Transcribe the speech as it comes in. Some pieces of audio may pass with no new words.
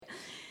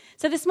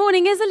So this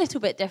morning is a little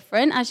bit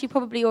different, as you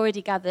probably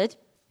already gathered,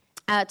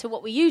 to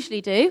what we usually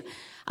do.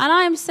 And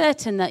I am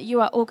certain that you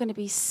are all going to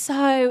be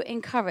so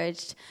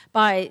encouraged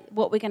by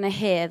what we're going to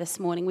hear this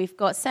morning. We've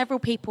got several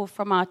people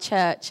from our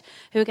church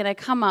who are going to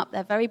come up.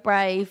 They're very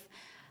brave.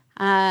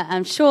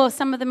 I'm sure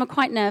some of them are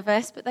quite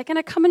nervous, but they're going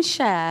to come and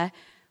share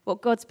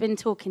what God's been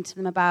talking to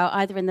them about,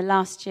 either in the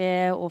last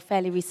year or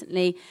fairly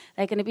recently.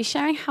 They're going to be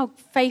sharing how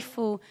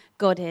faithful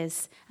God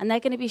is, and they're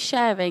going to be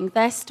sharing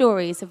their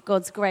stories of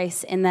God's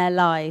grace in their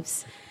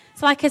lives.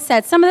 So like I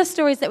said, some of the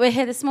stories that we're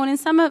here this morning,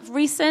 some are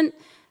recent,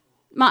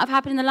 might have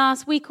happened in the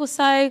last week or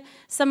so,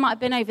 some might have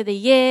been over the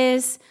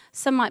years,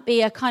 some might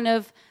be a kind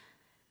of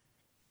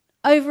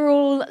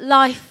overall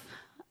life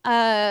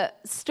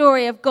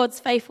story of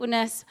God's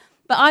faithfulness.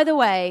 But either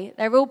way,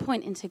 they're all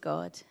pointing to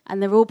God,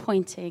 and they're all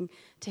pointing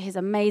to his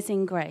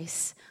amazing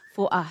grace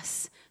for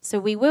us. So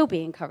we will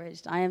be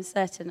encouraged. I am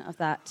certain of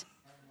that.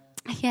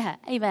 Yeah,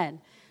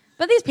 amen.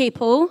 But these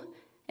people,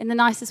 in the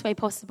nicest way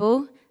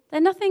possible,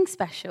 they're nothing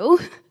special.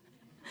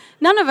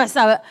 None of us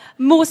are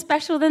more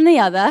special than the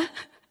other.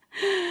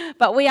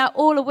 But we are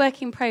all a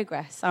work in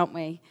progress, aren't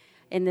we,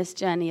 in this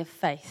journey of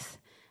faith.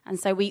 And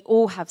so we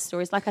all have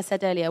stories. Like I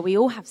said earlier, we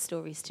all have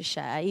stories to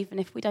share, even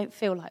if we don't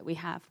feel like we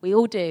have. We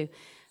all do.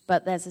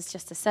 But there's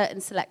just a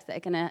certain select that are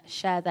going to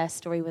share their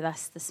story with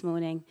us this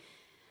morning.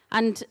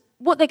 And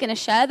what they're going to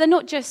share,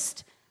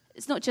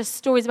 it's not just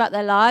stories about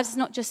their lives. It's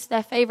not just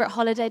their favourite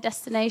holiday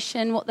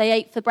destination, what they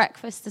ate for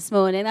breakfast this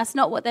morning. That's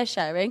not what they're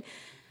sharing.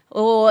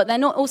 Or they're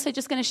not also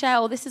just going to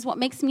share, this is what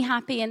makes me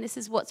happy and this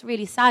is what's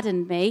really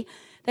saddened me.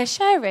 They're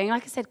sharing,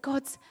 like I said,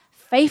 God's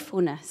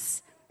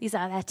faithfulness. These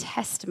are their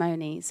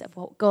testimonies of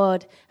what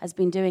God has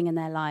been doing in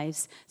their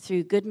lives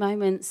through good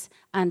moments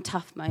and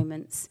tough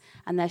moments.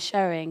 And they're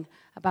sharing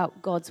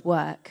about God's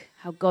work,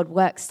 how God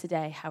works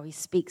today, how he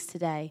speaks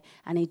today,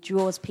 and he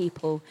draws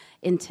people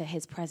into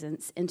his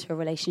presence, into a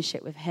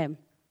relationship with him.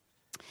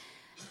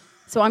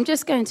 So I'm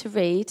just going to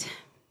read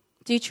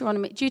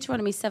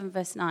Deuteronomy 7,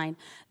 verse 9.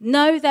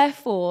 Know,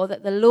 therefore,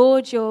 that the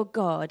Lord your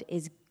God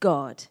is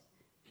God,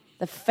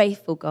 the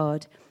faithful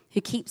God,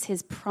 who keeps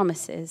his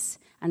promises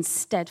and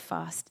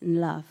steadfast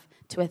in love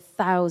to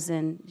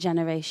 1,000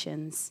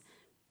 generations.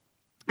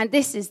 And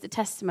this is the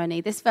testimony,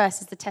 this verse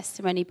is the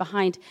testimony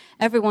behind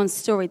everyone's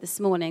story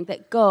this morning,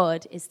 that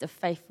God is the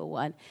faithful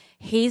one.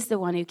 He's the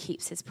one who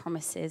keeps his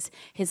promises.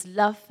 His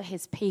love for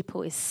his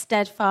people is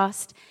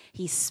steadfast.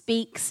 He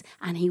speaks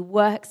and he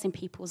works in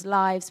people's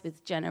lives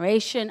with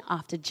generation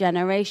after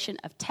generation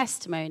of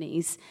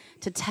testimonies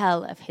to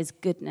tell of his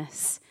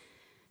goodness.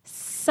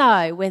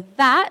 So with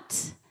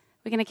that,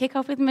 we're going to kick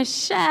off with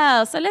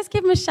Michelle. So let's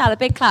give Michelle a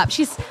big clap.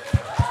 She's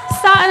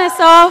starting us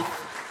off.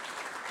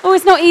 Oh,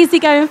 it's not easy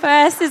going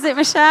first, is it,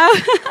 Michelle?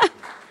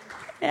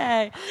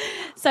 Yeah.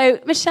 So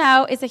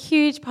Michelle is a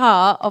huge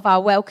part of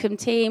our welcome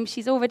team.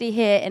 She's already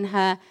here in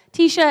her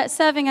T-shirt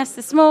serving us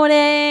this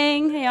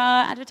morning. Here you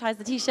are, advertise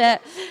the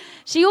T-shirt.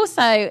 She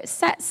also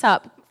sets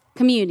up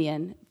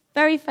communion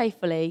very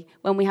faithfully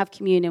when we have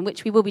communion,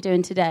 which we will be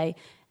doing today,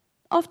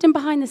 often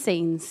behind the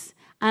scenes.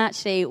 And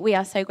actually, we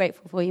are so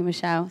grateful for you,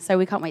 Michelle. So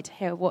we can't wait to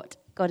hear what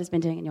God has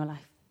been doing in your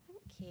life.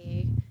 Thank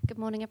you. Good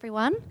morning,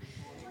 everyone.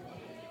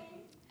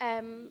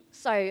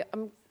 So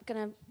I'm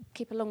going to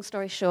keep a long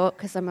story short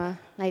because I'm a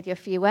lady of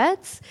few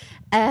words.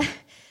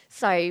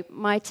 So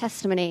my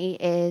testimony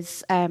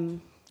is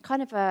kind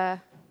of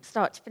a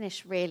start to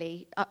finish,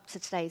 really, up to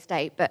today's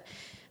date. But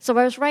so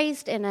I was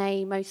raised in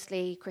a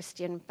mostly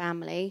Christian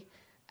family,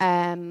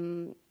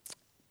 and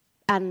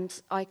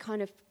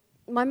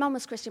my mum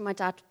was Christian, my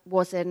dad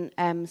wasn't.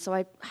 So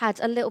I had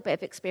a little bit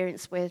of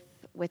experience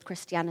with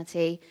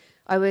Christianity.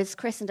 I was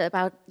christened at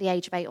about the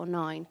age of 8 or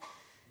 9.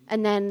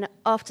 And then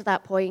after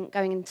that point,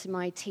 going into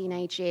my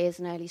teenage years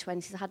and early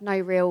 20s, I had no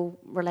real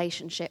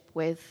relationship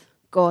with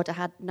God. I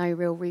had no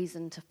real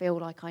reason to feel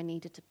like I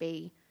needed to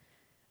be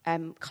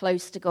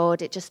close to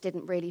God. It just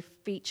didn't really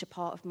feature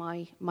part of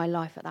my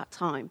life at that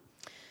time.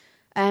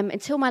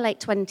 Until my late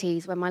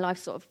 20s, when my life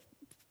sort of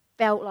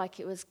felt like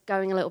it was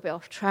going a little bit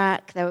off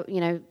track. There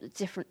were,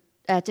 different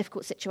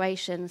difficult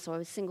situations. So I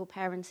was single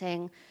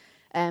parenting.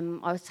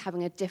 I was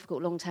having a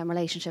difficult long-term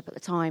relationship at the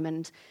time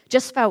and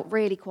just felt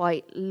really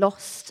quite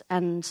lost,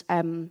 and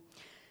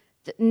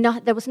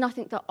there was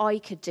nothing that I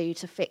could do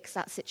to fix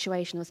that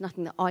situation. There was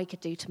nothing that I could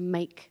do to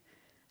make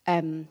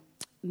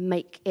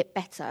it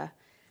better.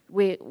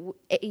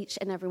 Each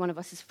and every one of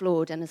us is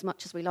flawed, and as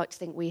much as we like to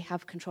think we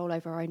have control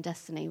over our own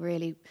destiny,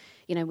 really,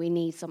 we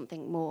need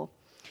something more.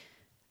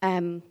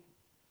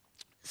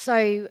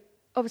 So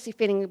obviously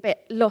feeling a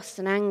bit lost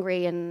and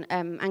angry, and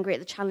angry at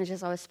the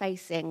challenges I was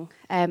facing,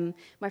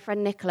 my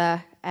friend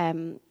Nicola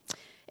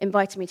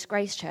invited me to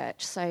Grace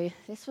Church. So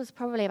this was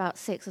probably about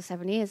 6 or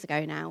 7 years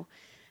ago now.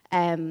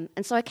 And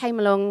so I came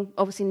along,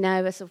 obviously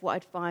nervous of what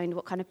I'd find,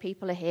 what kind of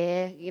people are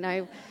here,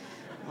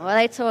 what are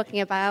they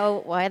talking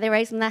about, why are they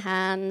raising their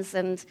hands,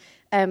 and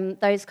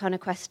those kind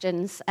of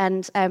questions.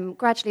 And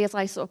gradually, as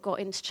I sort of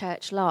got into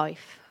church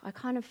life, I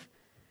kind of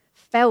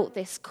felt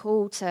this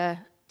call to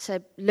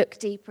look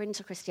deeper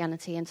into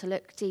Christianity and to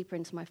look deeper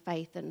into my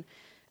faith and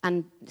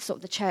sort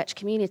of the church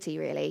community,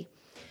 really.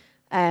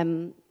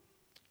 And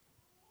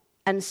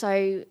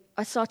so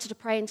I started to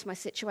pray into my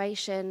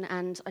situation,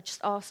 and I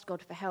just asked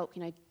God for help,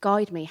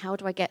 guide me. How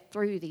do I get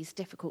through these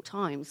difficult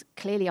times?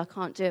 Clearly, I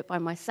can't do it by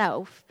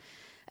myself.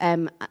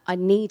 I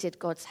needed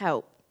God's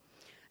help.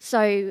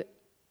 So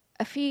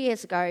a few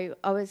years ago,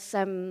 I was...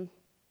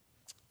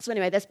 So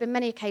anyway, there's been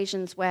many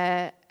occasions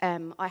where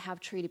I have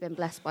truly been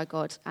blessed by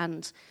God,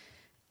 and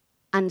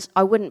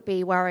I wouldn't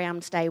be where I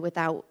am today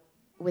without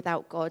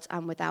God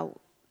and without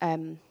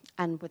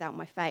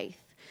my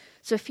faith.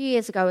 So a few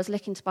years ago, I was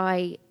looking to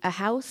buy a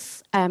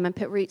house and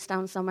put roots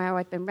down somewhere.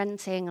 I'd been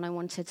renting, and I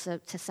wanted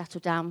to settle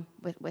down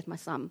with my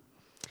son.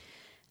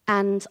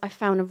 And I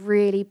found a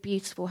really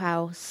beautiful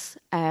house.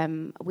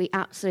 We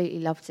absolutely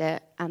loved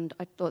it, and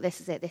I thought, this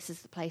is it. This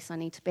is the place I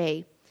need to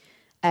be.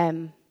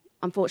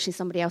 Unfortunately,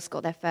 somebody else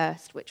got there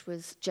first, which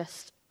was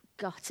just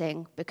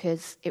gutting,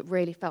 because it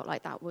really felt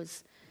like that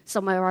was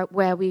somewhere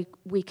where we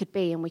could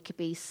be, and we could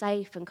be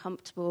safe and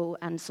comfortable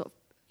and sort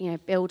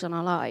of, build on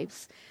our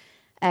lives.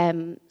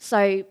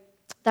 So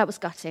that was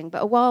gutting.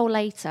 But a while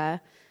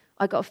later,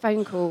 I got a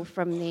phone call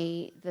from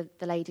the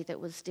lady that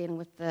was dealing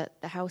with the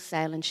house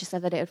sale, and she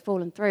said that it had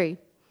fallen through,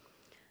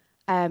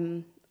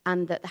 and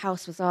that the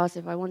house was ours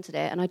if I wanted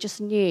it. And I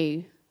just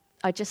knew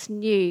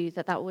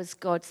that was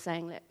God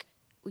saying, look,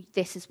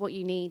 this is what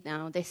you need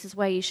now. This is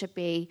where you should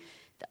be.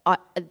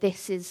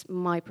 This is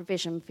my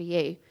provision for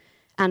you.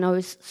 And I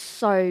was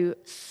so,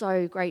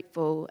 so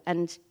grateful.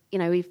 And,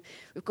 we've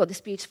got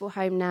this beautiful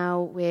home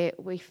now.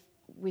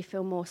 We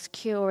feel more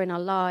secure in our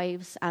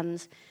lives,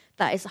 and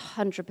that is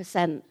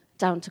 100%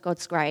 down to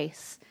God's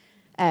grace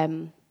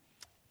in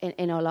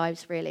our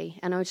lives, really.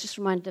 And I was just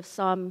reminded of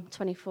Psalm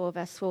 24,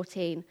 verse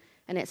 14,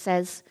 and it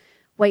says,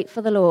 wait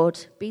for the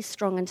Lord, be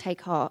strong and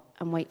take heart,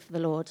 and wait for the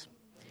Lord.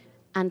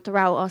 And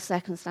throughout our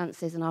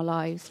circumstances in our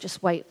lives,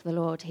 just wait for the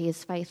Lord. He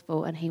is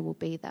faithful, and he will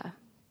be there.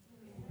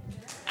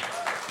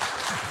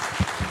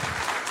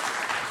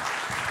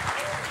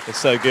 It's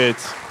so good.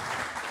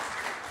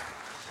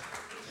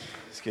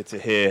 It's good to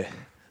hear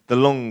the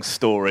long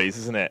stories,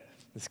 isn't it?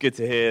 It's good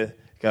to hear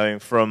going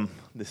from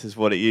this is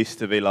what it used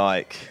to be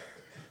like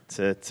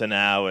to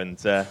now, and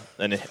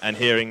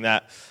hearing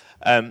that.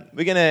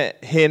 We're going to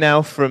hear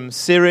now from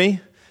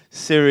Siri.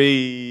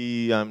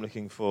 Siri, I'm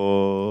looking for...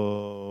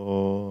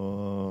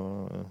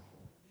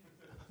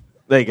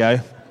 There you go.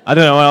 I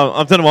don't know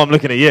why I'm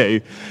looking at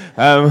you.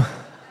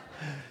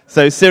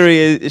 So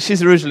Siri,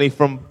 she's originally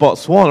from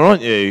Botswana,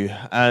 aren't you?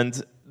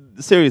 And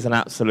Siri is an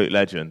absolute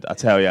legend, I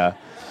tell you.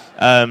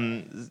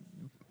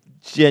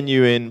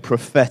 Genuine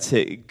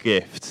prophetic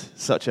gift,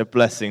 such a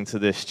blessing to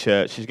this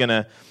church.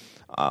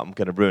 I'm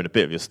going to ruin a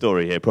bit of your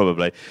story here,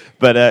 probably,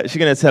 but she's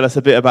going to tell us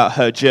a bit about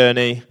her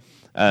journey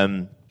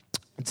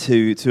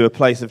to a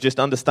place of just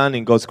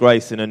understanding God's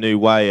grace in a new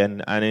way,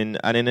 and in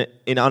an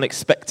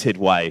unexpected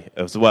way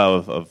as well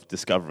of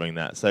discovering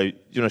that. So, do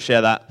you want to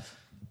share that?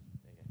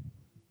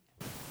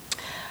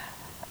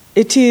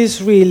 It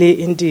is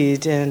really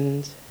indeed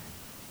an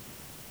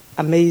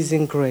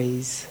amazing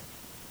grace.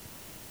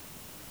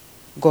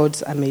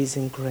 God's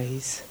amazing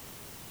grace.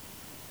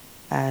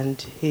 And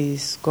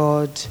He's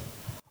God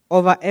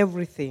over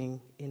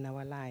everything in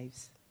our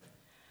lives.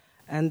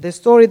 And the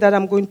story that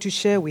I'm going to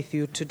share with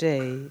you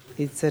today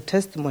is a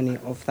testimony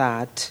of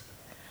that.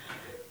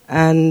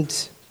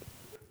 And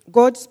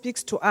God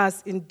speaks to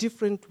us in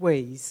different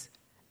ways.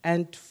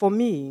 And for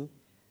me,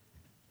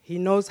 He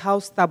knows how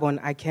stubborn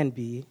I can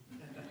be.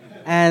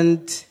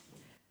 And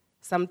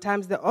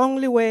sometimes the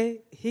only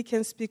way He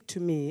can speak to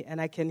me and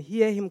I can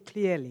hear Him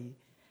clearly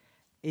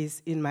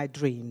is in my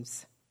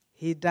dreams.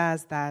 He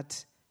does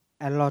that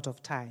a lot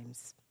of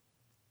times.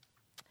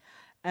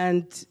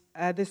 And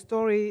the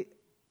story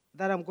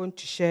that I'm going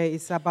to share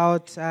is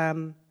about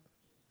a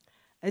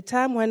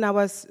time when I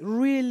was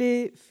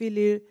really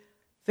feeling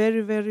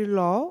very, very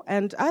low.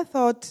 And I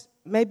thought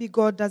maybe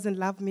God doesn't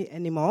love me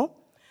anymore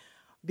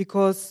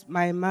because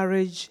my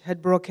marriage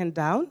had broken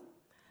down.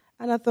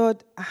 And I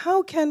thought,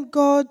 how can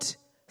God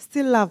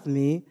still love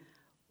me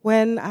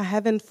when I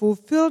haven't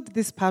fulfilled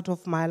this part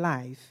of my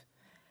life?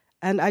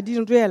 And I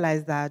didn't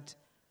realize that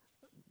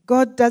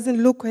God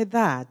doesn't look at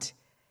that.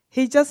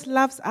 He just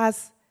loves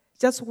us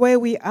just where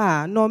we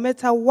are. No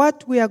matter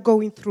what we are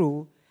going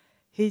through,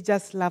 He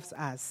just loves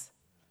us.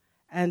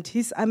 And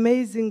His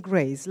amazing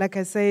grace, like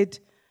I said,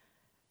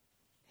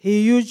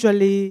 He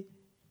usually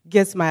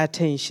gets my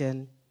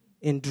attention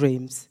in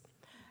dreams.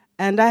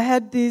 And I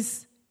had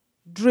this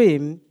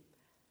dream,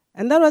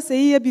 and that was a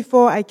year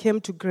before I came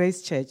to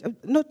Grace Church. A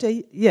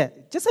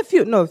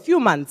few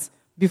months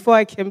before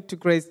I came to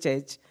Grace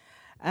Church.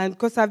 And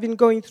because I've been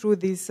going through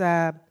this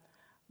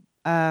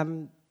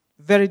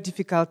very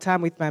difficult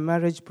time with my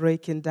marriage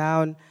breaking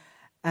down,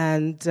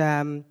 and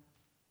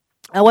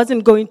I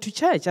wasn't going to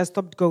church. I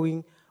stopped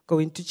going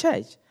to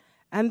church.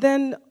 And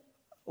then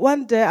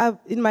one day,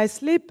 in my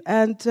sleep,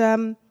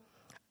 and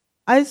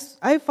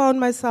I found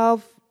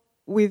myself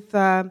with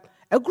a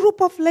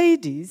group of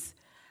ladies,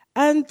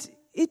 and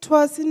it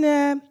was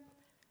in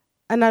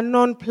an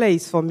unknown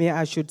place for me,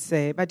 I should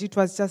say, but it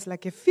was just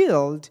like a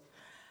field.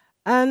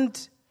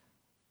 And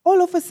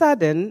all of a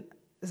sudden,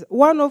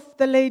 one of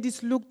the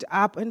ladies looked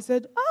up and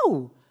said,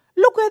 "Oh,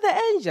 look at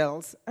the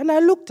angels." And I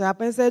looked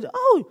up and said,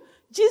 "Oh,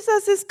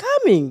 Jesus is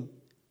coming."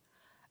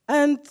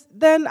 And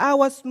then I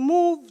was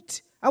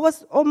moved. I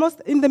was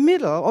almost in the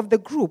middle of the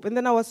group, and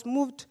then I was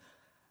moved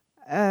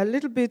a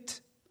little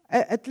bit,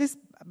 at least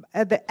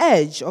at the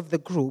edge of the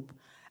group.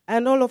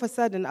 And all of a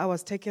sudden, I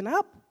was taken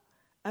up,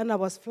 and I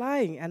was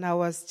flying, and I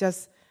was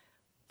just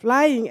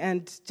flying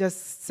and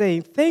just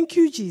saying, "Thank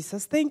you,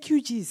 Jesus, thank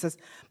you, Jesus."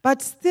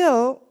 But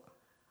still,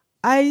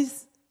 I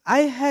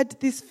had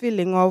this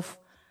feeling of,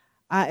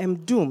 I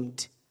am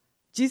doomed.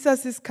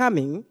 Jesus is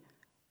coming,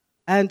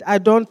 and I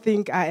don't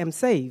think I am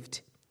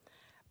saved.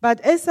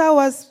 But as I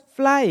was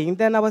flying,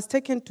 then I was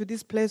taken to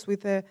this place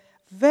with a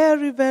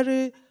very,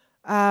 very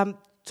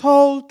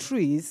tall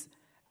trees.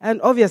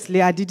 And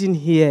obviously, I didn't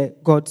hear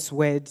God's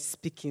word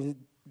speaking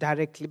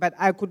directly, but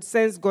I could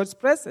sense God's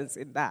presence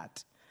in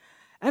that.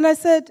 And I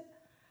said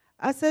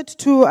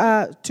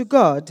to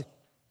God,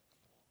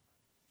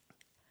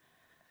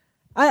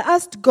 I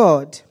asked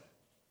God,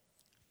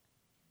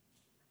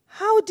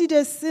 how did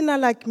a sinner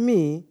like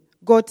me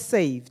got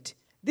saved?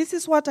 This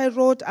is what I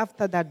wrote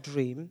after that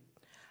dream.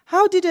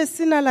 How did a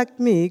sinner like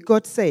me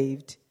got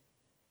saved,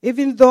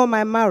 even though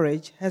my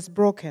marriage has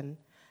broken?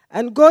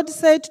 And God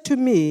said to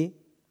me,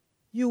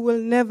 "You will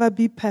never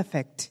be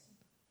perfect."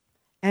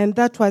 And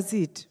that was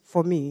it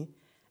for me.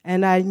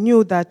 And I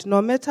knew that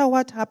no matter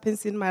what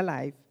happens in my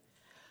life,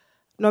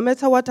 no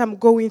matter what I'm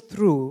going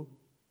through,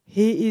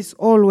 He is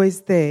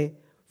always there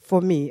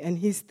for me, and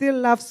He still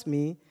loves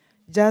me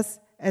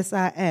just as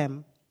I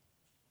am.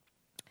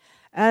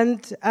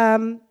 And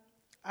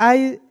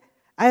I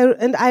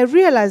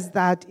realized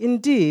that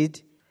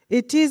indeed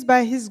it is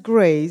by His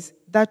grace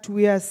that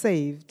we are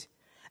saved.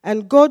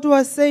 And God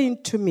was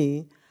saying to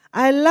me,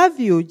 "I love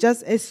you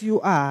just as you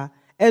are,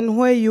 and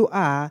where you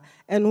are,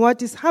 and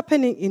what is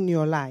happening in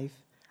your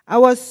life." I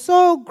was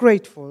so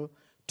grateful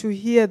to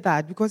hear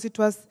that, because it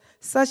was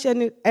such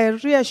a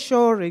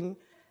reassuring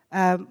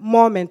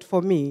moment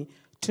for me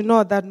to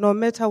know that no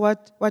matter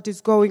what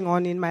is going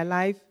on in my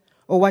life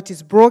or what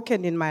is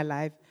broken in my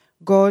life,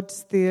 God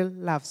still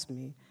loves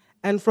me.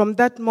 And from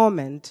that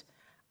moment,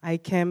 I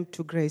came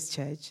to Grace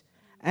Church,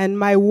 and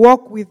my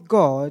walk with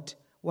God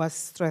was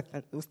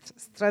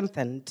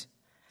strengthened.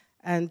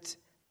 And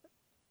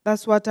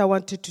that's what I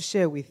wanted to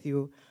share with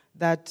you,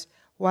 that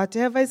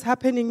whatever is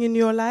happening in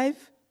your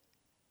life,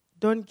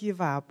 don't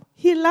give up.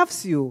 He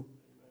loves you.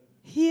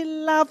 He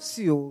loves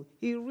you.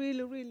 He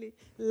really, really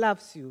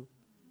loves you.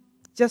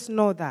 Just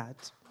know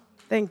that.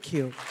 Thank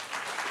you.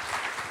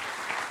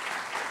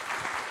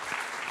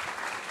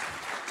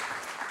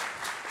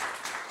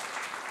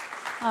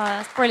 Oh,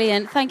 that's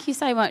brilliant. Thank you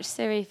so much,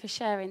 Siri, for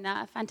sharing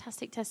that. A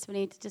fantastic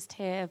testimony to just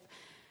hear of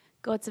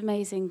God's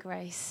amazing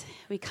grace.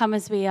 We come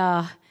as we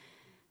are,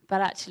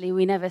 but actually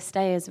we never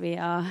stay as we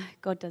are.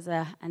 God does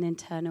an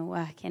internal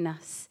work in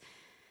us.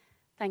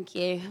 Thank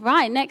you.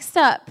 Right, next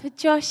up,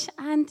 Josh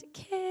and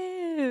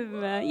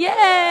Kim.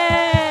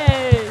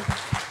 Yay!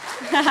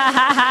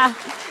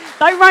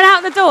 Don't run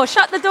out the door.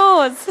 Shut the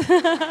doors.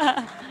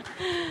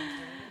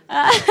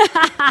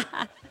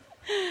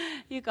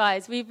 You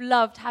guys, we've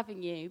loved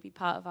having you be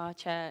part of our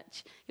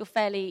church. You're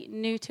fairly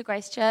new to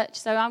Grace Church,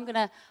 so I'm going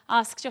to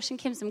ask Josh and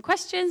Kim some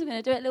questions. We're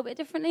going to do it a little bit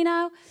differently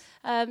now.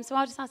 So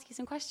I'll just ask you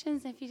some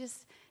questions, and if you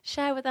just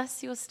share with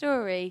us your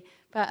story.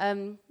 But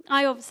I've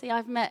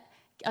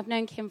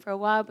known Kim for a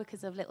while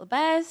because of Little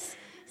Bears,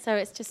 so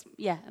it's just,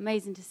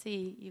 amazing to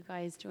see you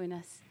guys join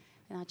us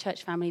in our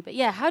church family. But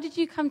how did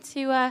you come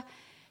to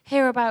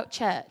hear about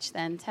church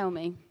then? Tell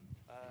me.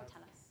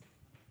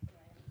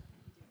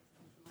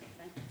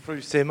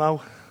 Through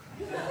Simo.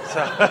 So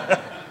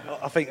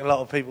I think a lot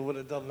of people would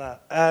have done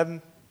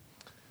that.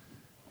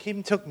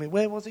 Kim took me,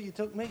 where was it you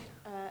took me?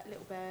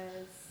 Little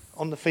Bears.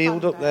 On the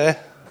field up there.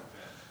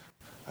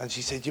 And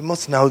she said, "You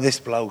must know this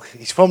bloke.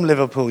 He's from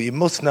Liverpool, you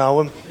must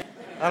know him."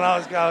 And I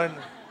was going,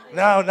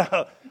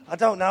 no, I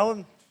don't know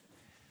him.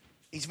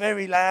 He's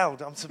very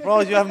loud. I'm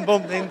surprised you haven't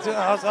bumped into him.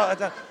 I was like, I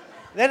don't.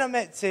 Then I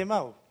met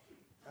Timo.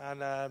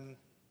 And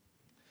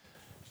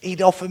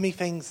he'd offer me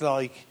things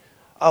like,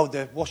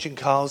 they're washing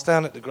cars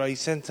down at the Grey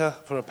Centre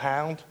for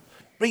 £1.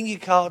 Bring your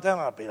car down.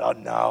 I'd be like,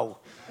 no,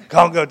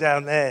 can't go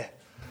down there.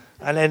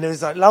 And then there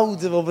was like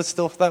loads of other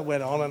stuff that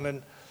went on. And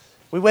then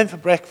we went for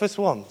breakfast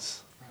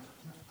once.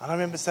 And I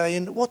remember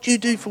saying, "What do you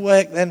do for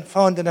work then?"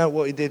 Finding out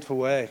what he did for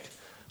work.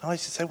 And I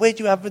used to say, "Where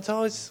do you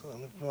advertise?"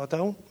 "I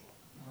don't."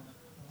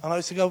 And I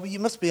used to go, "Well, you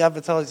must be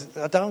advertising."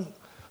 "I don't.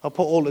 I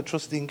put all the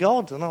trust in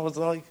God." And I was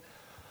like,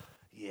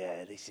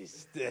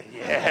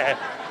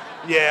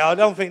 I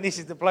don't think this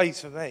is the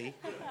place for me.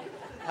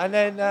 And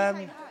then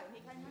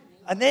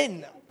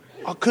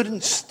I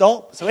couldn't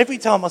stop. So every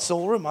time I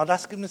saw him, I'd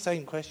ask him the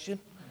same question.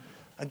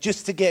 And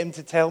just to get him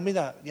to tell me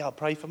that, "I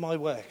pray for my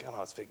work." And I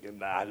was thinking,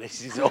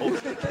 this is all.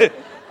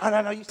 And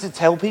then I used to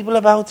tell people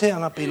about it,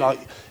 and I'd be like,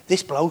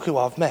 "This bloke who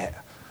I've met,"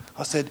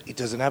 I said, "he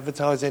doesn't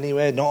advertise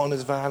anywhere, not on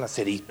his van." I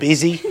said, "He's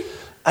busy."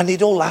 And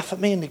he'd all laugh at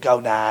me and they'd go,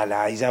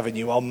 nah, he's having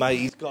you on,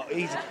 mate.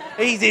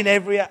 He's in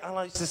every... And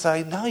I used to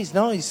say, no, he's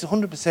not. He's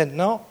 100%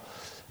 not.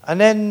 And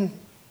then,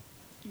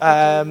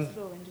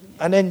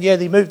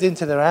 they moved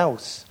into their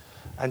house.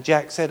 And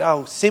Jack said,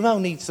 oh, Simo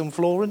needs some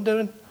flooring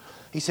doing.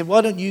 He said,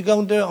 why don't you go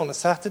and do it on a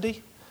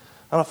Saturday?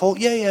 And I thought,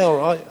 yeah, all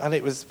right. And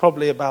it was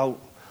probably about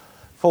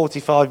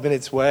 45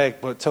 minutes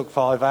work, but it took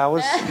 5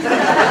 hours.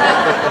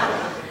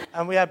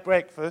 And we had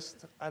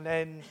breakfast, and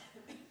then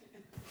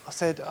I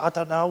said, I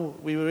don't know,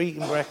 we were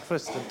eating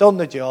breakfast, I'd done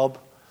the job,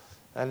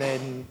 and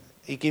then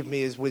he gave me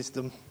his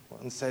wisdom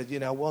and said,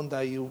 one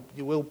day you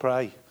will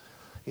pray,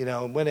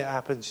 and when it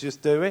happens,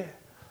 just do it.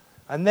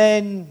 And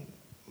then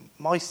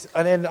I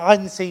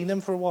hadn't seen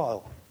him for a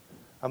while,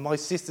 and my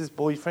sister's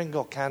boyfriend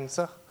got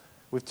cancer,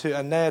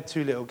 and they had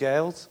 2 little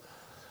girls,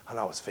 and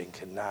I was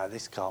thinking, nah,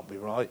 this can't be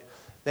right.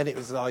 Then it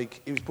was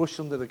like, he was pushed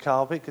under the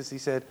carpet because he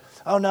said,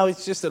 oh no,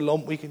 it's just a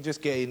lump, we can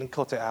just get in and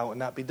cut it out and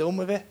that'd be done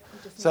with it.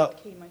 So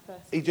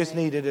he just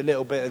needed a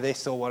little bit of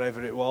this or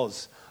whatever it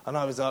was. And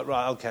I was like,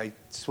 right, okay,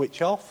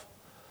 switch off.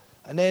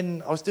 And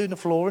then I was doing the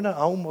flooring at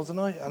home, wasn't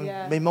I?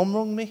 And my mum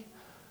rang me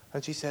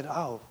and she said,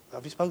 oh,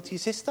 have you spoke to your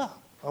sister?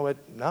 I went,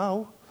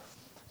 no.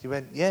 She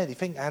went, yeah, do you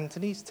think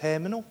Anthony's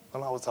terminal?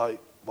 And I was like,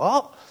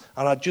 what?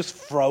 And I just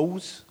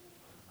froze.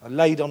 I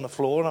laid on the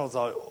floor and I was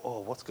like,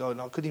 oh, what's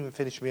going on? I couldn't even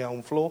finish my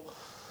own floor.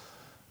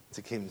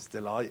 To Kim's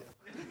delight.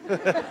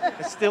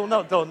 It's still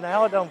not done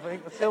now, I don't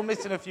think. I'm still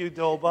missing a few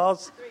door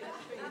bars.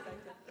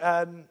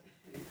 And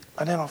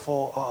then I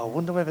thought, I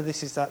wonder whether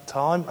this is that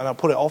time. And I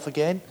put it off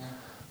again.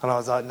 And I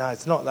was like, no,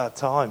 it's not that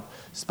time.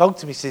 Spoke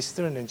to my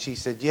sister and then she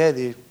said, yeah,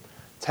 they're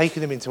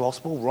taking him into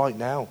hospital right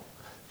now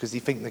because they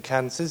think the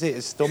cancer's hit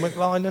his stomach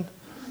lining.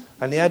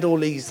 And they had all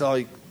these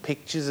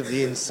pictures of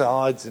the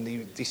insides and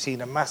they seen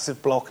a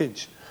massive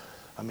blockage.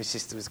 And my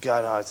sister was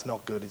going, oh, it's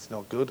not good.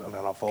 And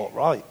then I thought,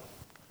 right.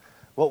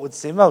 What would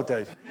Simo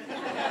do?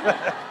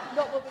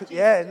 Not what would you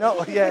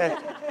yeah.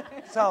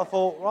 So I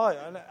thought, right,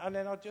 and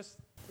then I just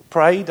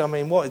prayed. I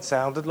mean, what it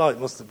sounded like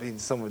must have been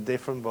something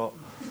different, but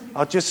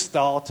I just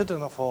started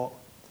and I thought,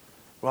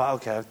 right,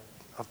 okay,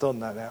 I've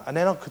done that now. And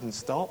then I couldn't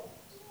stop,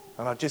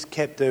 and I just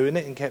kept doing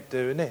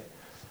it.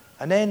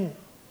 And then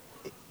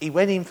he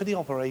went in for the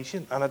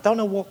operation, and I don't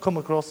know what come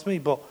across me,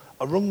 but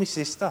I rung my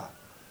sister,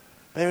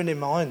 bearing in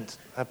mind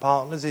her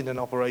partner's in an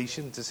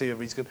operation to see if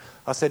he's good.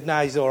 I said,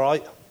 no, he's all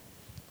right.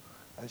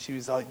 And she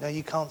was like, no,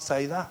 you can't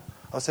say that.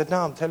 I said,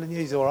 no, I'm telling you,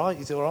 he's all right.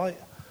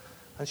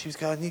 And she was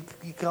going,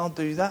 you can't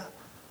do that.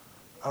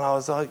 And I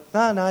was like,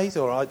 no, he's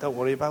all right, don't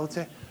worry about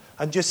it.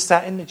 And just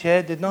sat in the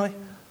chair, didn't I?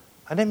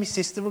 And then my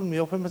sister rang me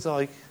up and was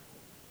like,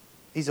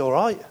 he's all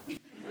right.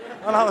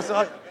 And I was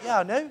like, yeah,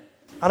 I know.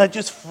 And I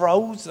just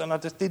froze and I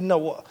just didn't know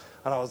what.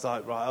 And I was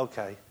like, right,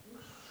 okay.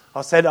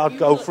 I said I'd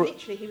go for it.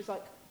 Literally, he was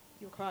like,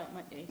 you were crying,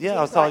 weren't you? Yeah,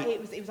 I was like... It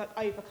was like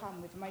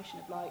overcome with emotion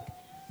of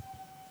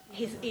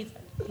He's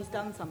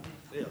done something.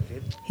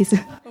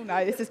 Yeah, oh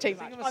no, this is too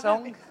much. Sing him a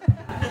song.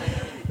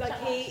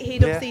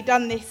 He'd obviously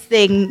done this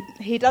thing.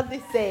 He'd done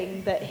this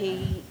thing that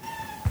he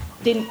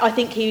didn't. I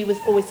think he was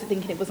always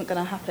thinking it wasn't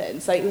going to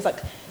happen. So it was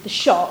like the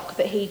shock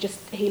that he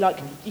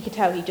you could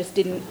tell he just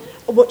didn't.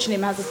 Watching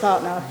him as a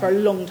partner for a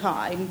long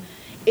time,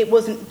 it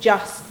wasn't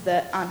just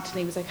that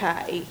Anthony was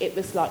okay. It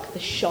was like the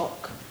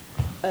shock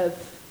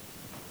of,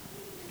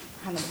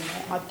 hang on a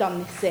minute, I've done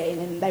this thing,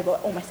 and they were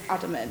almost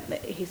adamant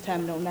that he's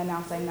terminal, and they're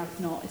now saying no, it's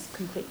not. It's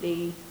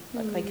completely,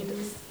 they could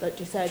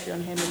do surgery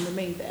on him and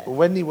remove it. Well,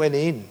 when he went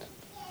in,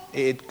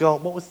 it had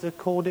gone, what was the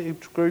called?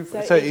 It grew,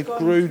 so it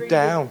grew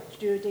down.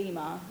 Through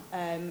edema,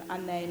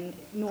 and then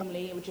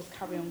normally it would just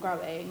carry on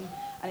growing,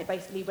 and it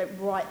basically went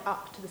right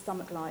up to the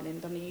stomach line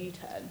and done a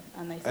U-turn,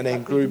 and they said, and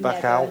then grew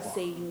back out. We've never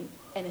seen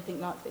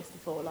anything like this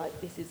before.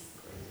 This is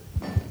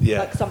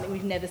like something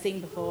we've never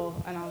seen before,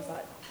 and I was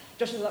like,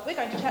 Josh was like, we're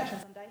going to church on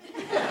Sunday.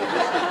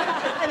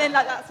 And then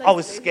that's I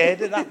was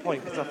scared at that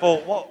point because I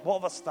thought, what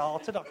have I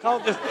started? I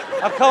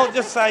can't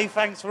just say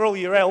thanks for all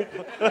your help.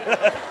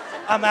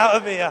 I'm out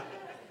of here.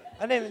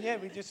 And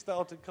then we just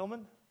started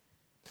coming.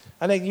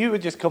 And then you were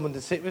just coming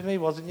to sit with me,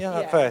 wasn't you?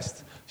 At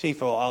first, she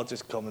thought I'll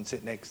just come and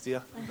sit next to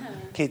you.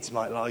 Kids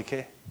might like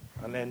it.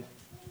 And then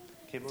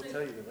Kim will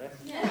tell you the rest.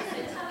 Yeah,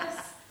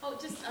 so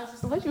tell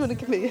us. Why do you want to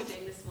give me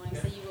this morning?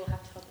 So you will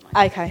have to hold the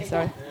mic. Okay,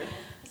 sorry.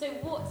 So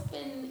what's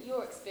been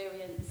your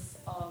experience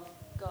of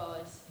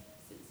God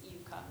since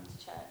you've come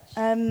to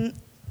church?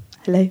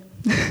 Hello.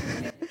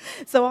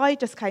 So I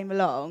just came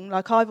along.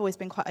 I've always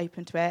been quite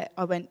open to it.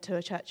 I went to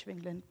a Church of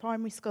England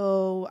primary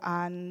school,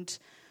 and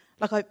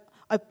I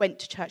went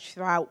to church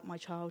throughout my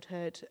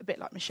childhood, a bit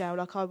like Michelle.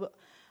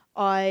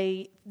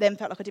 I then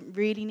felt like I didn't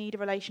really need a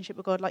relationship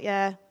with God.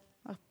 I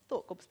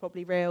thought God was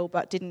probably real,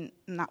 but didn't,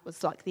 and that was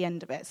the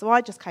end of it. So I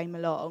just came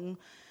along.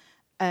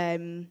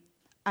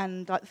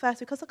 And the first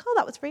week I was like,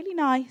 that was really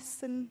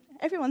nice, and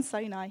everyone's so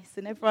nice,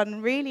 and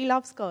everyone really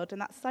loves God,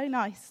 and that's so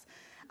nice.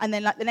 And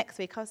then the next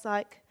week I was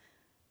a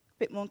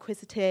bit more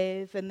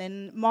inquisitive, and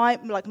then I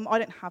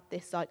don't have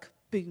this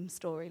boom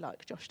story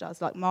like Josh does.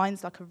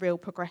 Mine's a real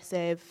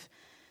progressive.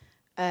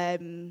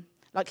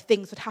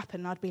 Things would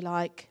happen, and I'd be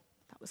like,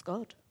 that was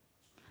God.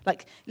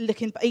 Like,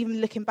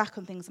 even looking back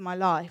on things in my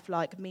life,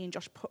 like me and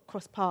Josh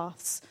crossed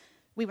paths.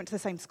 We went to the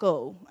same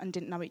school and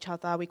didn't know each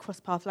other. We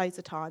crossed paths loads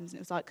of times, and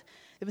it was like,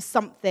 there was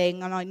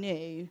something, and I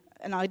knew,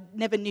 and I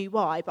never knew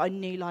why, but I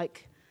knew,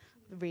 like,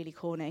 really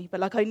corny, but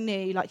like I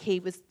knew, like, he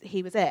was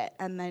it.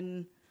 And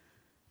then,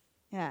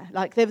 yeah,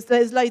 like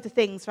there's loads of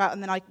things throughout,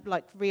 and then I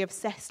like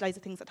reassessed loads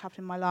of things that happened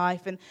in my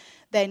life. And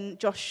then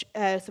Josh,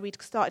 so we'd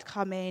started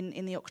coming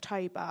in the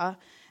October,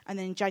 and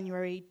then in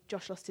January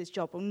Josh lost his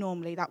job. Well,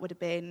 normally that would have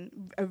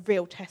been a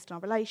real test in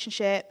our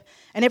relationship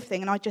and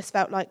everything, and I just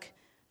felt like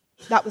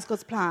that was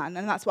God's plan,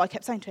 and that's what I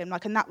kept saying to him.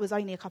 Like, and that was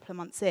only a couple of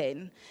months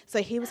in,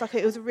 so he was like,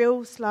 it was a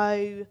real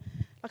slow,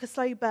 like a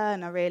slow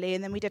burner really.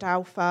 And then we did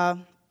Alpha,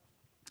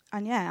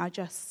 and yeah, I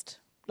just,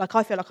 like,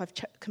 I feel like I've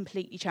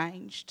completely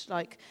changed,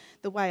 like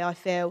the way I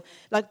feel.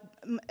 Like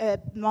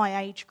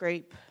my age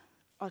group,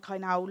 like I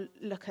now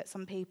look at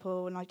some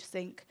people and I just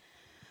think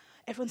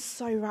everyone's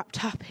so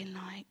wrapped up in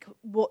like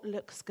what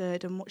looks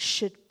good and what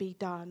should be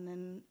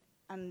done,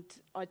 and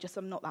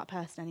I'm not that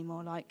person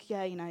anymore. Like,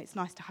 yeah, you know, it's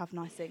nice to have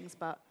nice things,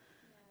 but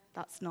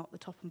that's not the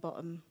top and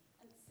bottom.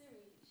 And Siri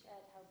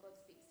shared how God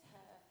speaks to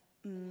her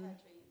in her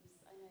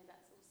dreams. I know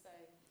that's also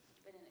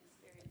been an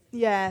experience.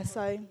 Yeah,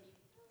 so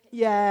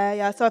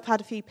yeah. So I've had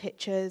a few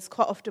pictures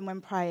quite often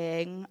when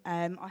praying.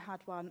 I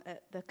had one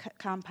at the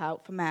camp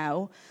out for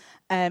Mel.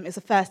 It was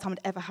the first time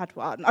I'd ever had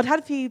one. I'd had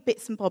a few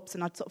bits and bobs,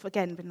 and I'd sort of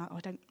again been like, I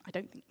don't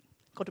think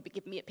God would be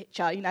giving me a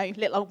picture. You know,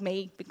 little old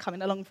me, been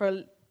coming along for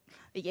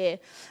a year.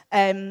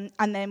 And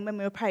then when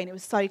we were praying, it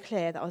was so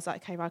clear that I was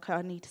like, okay, right,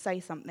 I need to say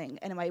something.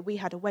 Anyway, we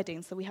had a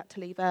wedding, so we had to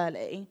leave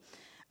early.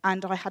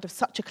 And I had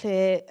such a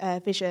clear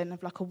vision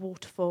of like a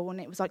waterfall,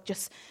 and it was like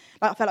just,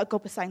 like I felt like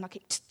God was saying,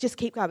 like, just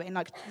keep going.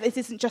 Like, this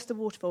isn't just a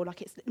waterfall,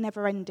 like it's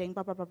never ending,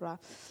 blah, blah, blah, blah.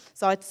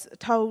 So I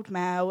told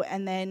Mel,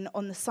 and then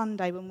on the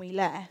Sunday when we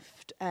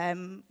left,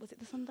 was it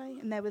the Sunday?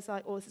 And there was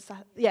like, or was it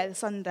the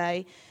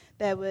Sunday,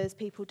 there was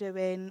people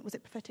doing, was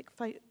it prophetic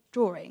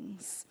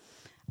drawings?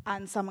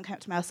 And someone came up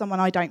to Mel, someone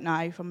I don't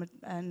know from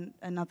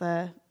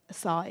another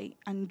site,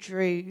 and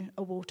drew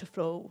a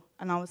waterfall.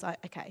 And I was like,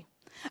 okay.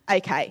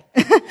 Okay,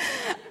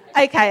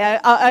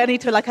 I need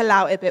to like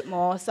allow it a bit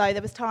more. So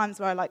there was times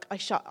where I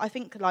shut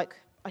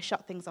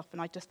things off, and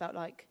I just felt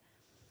like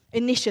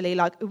initially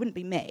like it wouldn't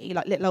be me,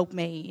 like little old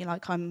me,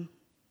 like I'm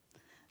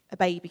a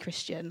baby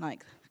Christian,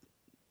 like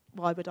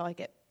why would I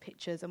get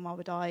pictures and why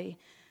would I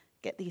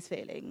get these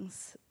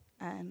feelings?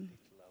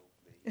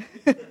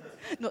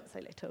 Not so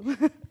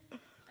little.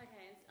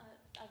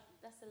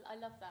 I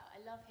love that. I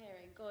love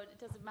hearing God. It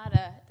doesn't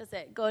matter, does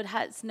it? God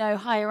has no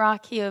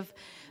hierarchy of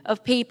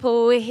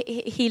people.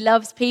 He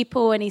loves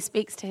people, and he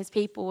speaks to his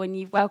people. When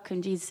you've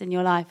welcomed Jesus in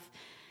your life,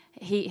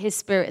 his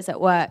spirit is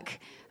at work,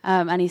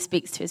 and he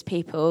speaks to his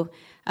people.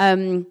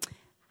 So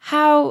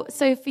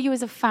for you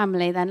as a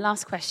family, then,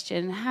 last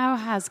question, how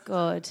has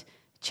God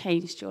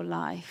changed your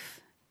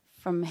life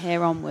from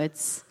here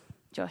onwards?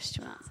 Josh,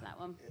 do you want to answer that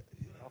one?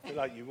 I feel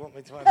like you want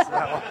me to answer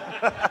that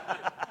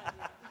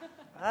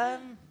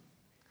one.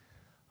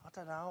 I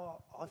don't know.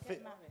 I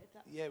think.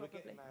 Yeah, we're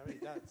getting married.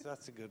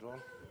 That's a good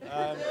one.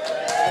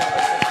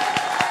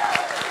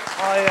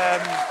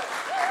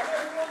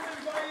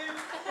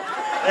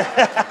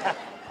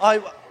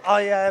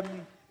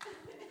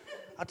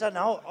 I don't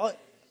know.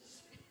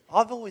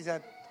 I've always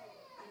had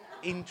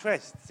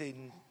interests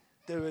in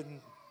doing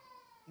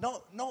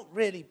not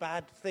really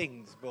bad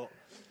things, but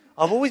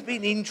I've always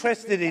been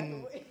interested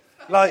in,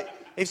 like,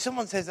 if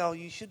someone says, oh,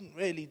 you shouldn't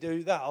really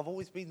do that, I've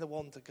always been the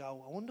one to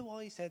go, I wonder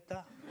why he said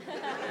that.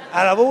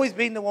 And I've always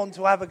been the one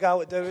to have a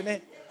go at doing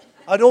it.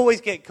 I'd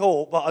always get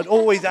caught, but I'd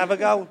always have a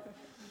go.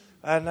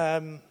 And,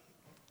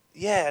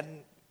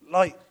 and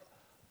like,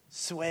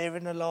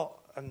 swearing a lot.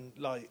 And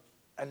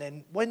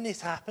then when this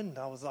happened,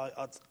 I was like,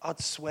 I'd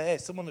swear.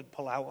 Someone would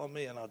pull out on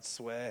me, and I'd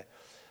swear.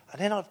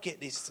 And then I'd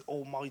get this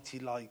almighty,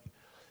 like,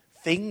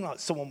 thing, like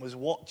someone was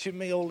watching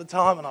me all the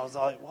time, and I was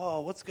like,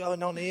 whoa, what's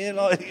going on here,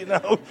 like, you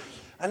know?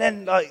 And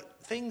then, like,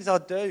 things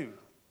I'd do,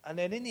 and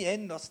then in the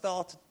end I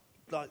started,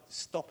 like,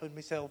 stopping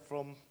myself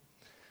from,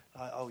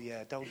 like, oh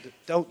yeah,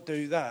 don't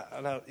do that.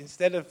 And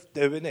instead of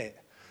doing it,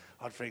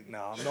 I'd think,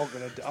 no,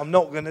 I'm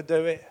not gonna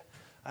do it.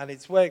 And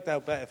it's worked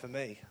out better for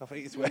me. I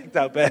think it's worked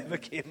out better for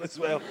Kim as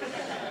well,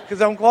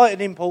 because I'm quite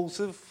an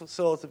impulsive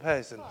sort of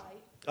person.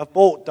 I've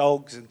bought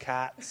dogs and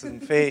cats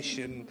and fish,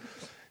 and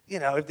you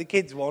know, if the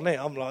kids want it,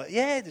 I'm like,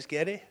 yeah, just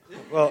get it.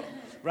 Well,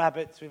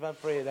 rabbits, we've had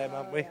 3 of them,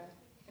 haven't we?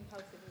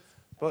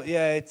 But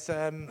yeah, it's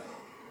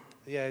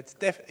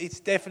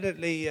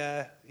definitely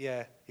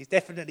he's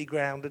definitely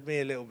grounded me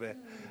a little bit,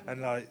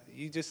 and like,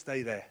 you just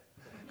stay there,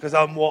 because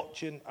I'm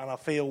watching and I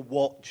feel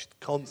watched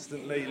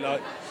constantly.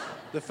 Like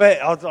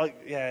I was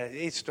like, yeah, it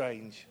is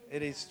strange.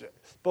 It is,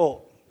 but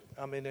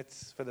I mean,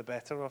 it's for the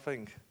better, I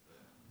think.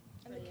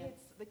 And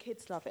the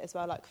kids love it as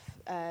well. Like,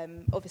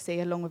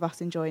 obviously, along with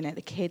us enjoying it,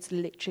 the kids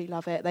literally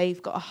love it.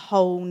 They've got a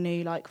whole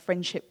new like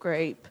friendship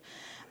group,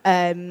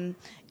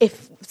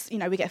 If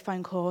we get a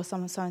phone call,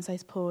 someone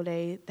so-and-so's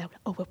poorly, they'll be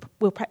like,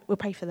 we'll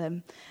pray for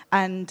them.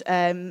 And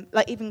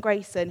like even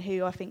Grayson,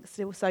 who I think is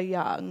still so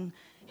young,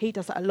 he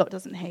does that a lot,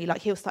 doesn't he?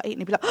 Like he'll start eating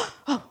and he'll be like,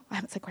 oh, I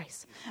haven't said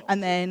grace.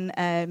 And then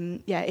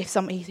if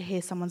he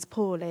hears someone's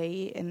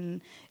poorly,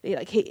 and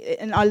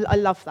I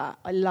love that.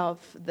 I love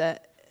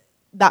that.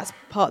 That's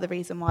part of the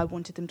reason why I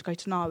wanted them to go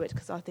to Norwich,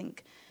 because I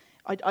think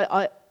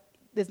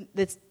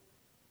there's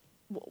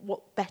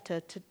what better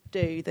to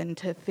do than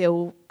to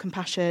feel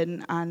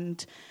compassion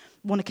and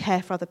want to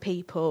care for other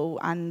people.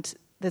 And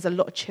there's a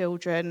lot of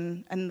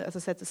children, and as I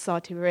said, the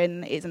society we're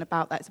in isn't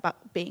about that. It's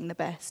about being the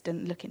best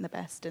and looking the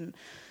best, and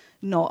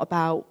not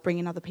about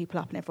bringing other people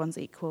up and everyone's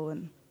equal.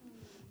 And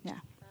yeah.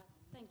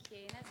 Thank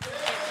you. Good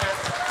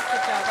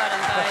job. Well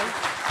done, guys.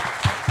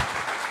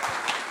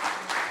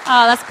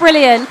 Oh, that's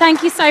brilliant.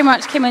 Thank you so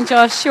much, Kim and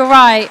Josh. You're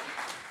right.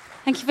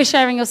 Thank you for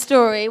sharing your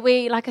story.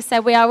 Like I said,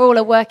 we are all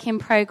a work in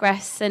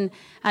progress, and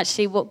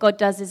actually what God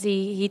does is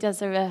he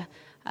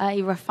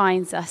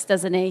refines us,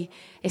 doesn't he?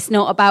 It's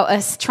not about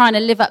us trying to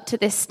live up to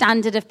this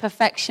standard of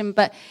perfection,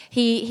 but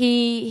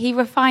he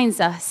refines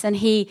us, and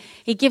he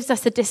gives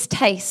us a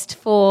distaste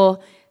for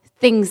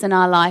things in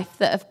our life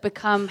that have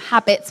become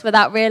habits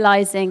without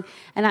realizing,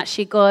 and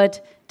actually God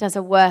does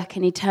a work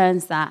and he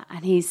turns that,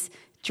 and he's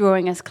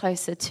drawing us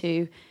closer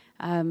to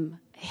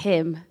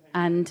him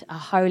and a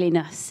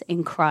holiness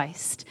in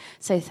Christ.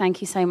 So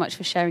thank you so much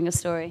for sharing your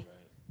story.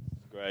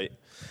 Great.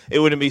 It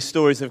wouldn't be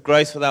stories of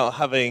grace without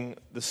having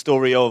the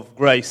story of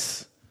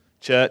Grace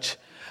Church.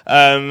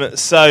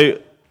 The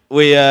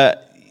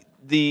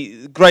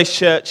Grace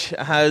Church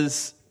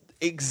has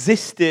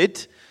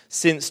existed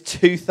since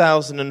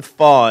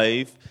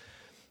 2005.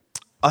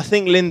 I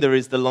think Linda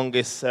is the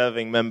longest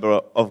serving member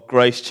of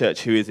Grace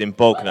Church who is in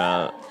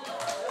Bognor,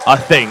 I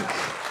think.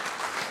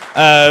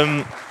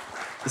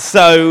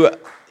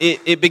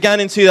 It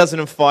began in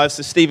 2005,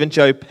 so Steve and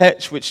Joe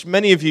Petch, which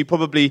many of you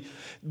probably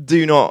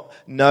do not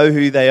know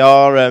who they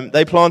are.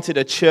 They planted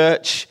a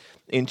church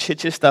in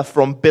Chichester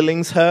from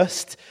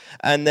Billingshurst,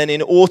 and then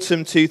in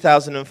autumn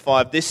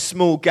 2005, this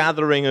small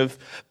gathering of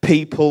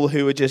people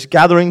who were just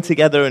gathering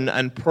together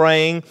and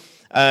praying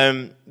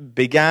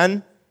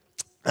began.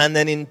 And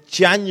then in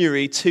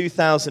January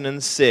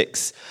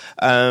 2006,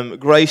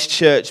 Grace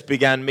Church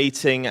began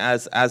meeting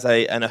as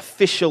an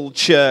official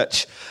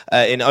church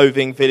in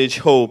Oving Village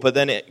Hall. But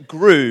then it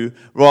grew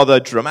rather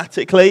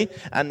dramatically.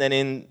 And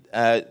then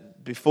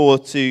before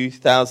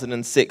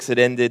 2006 had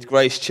ended,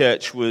 Grace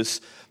Church was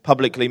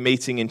publicly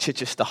meeting in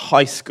Chichester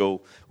High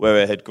School, where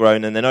it had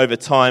grown. And then over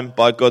time,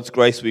 by God's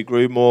grace, we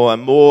grew more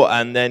and more.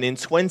 And then in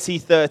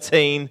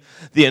 2013,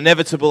 the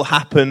inevitable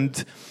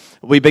happened.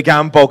 We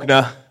began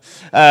Bognor.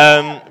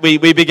 We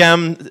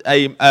began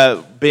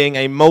being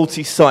a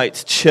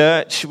multi-site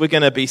church. We're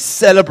going to be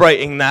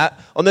celebrating that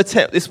on the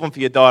 10th. This one for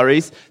your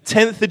diaries.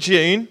 10th of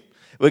June.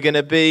 We're going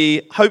to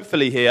be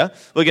hopefully here.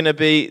 We're going to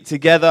be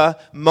together,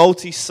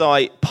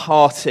 multi-site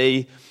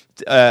party,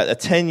 a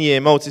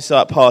 10-year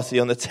multi-site party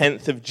on the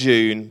 10th of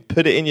June.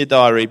 Put it in your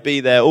diary.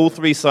 Be there, all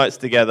 3 sites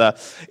together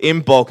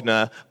in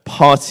Bognor,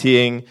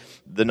 partying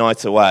the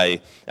night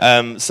away.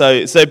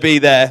 So be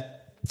there.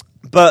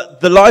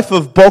 But the life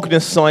of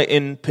Bognor site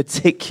in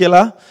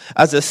particular,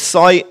 as a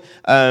site,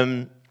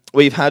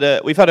 we've had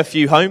a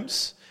few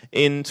homes.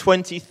 In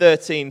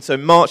 2013, so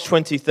March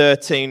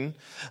 2013,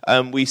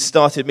 we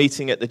started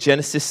meeting at the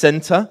Genesis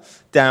Centre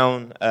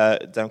down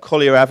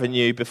Collier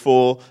Avenue.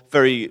 Before,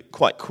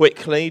 quite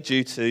quickly,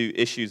 due to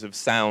issues of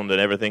sound and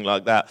everything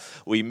like that,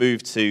 we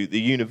moved to the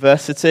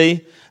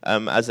university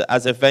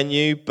as a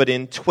venue. But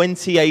in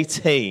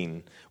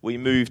 2018, we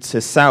moved to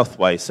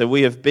Southway. So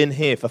we have been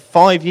here for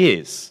 5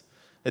 years.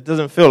 It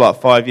doesn't feel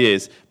like 5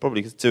 years,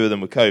 probably because 2 of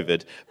them were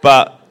COVID.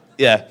 But,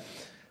 yeah,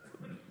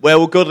 where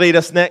will God lead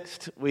us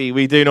next?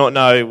 We do not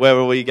know. Where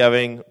are we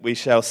going? We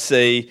shall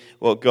see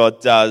what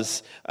God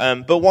does.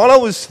 But while I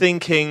was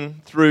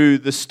thinking through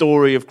the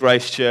story of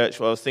Grace Church,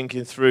 while I was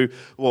thinking through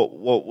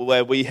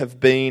where we have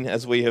been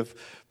as we have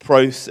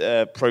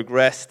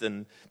progressed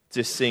and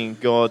just seeing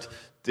God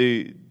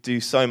do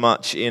so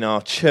much in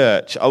our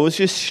church, I was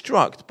just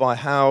struck by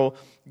how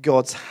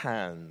God's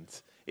hand...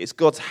 It's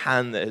God's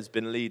hand that has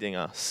been leading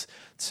us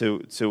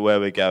to where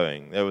we're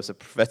going. There was a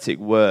prophetic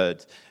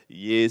word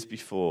years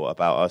before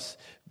about us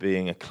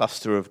being a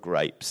cluster of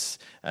grapes,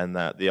 and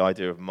that the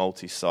idea of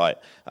multi-site,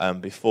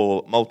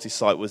 before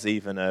multi-site was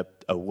even a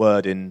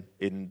word in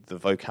the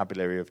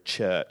vocabulary of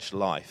church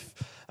life.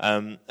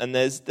 And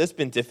there's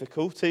been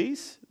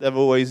difficulties. There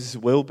always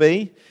will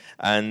be.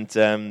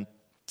 But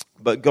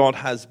God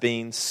has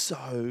been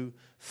so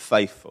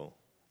faithful.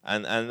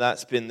 And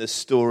that's been the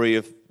story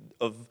of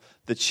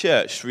the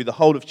church, through the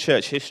whole of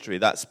church history.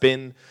 That's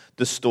been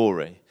the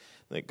story,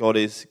 that God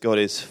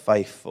is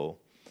faithful.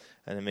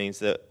 And it means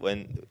that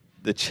when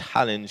the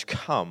challenge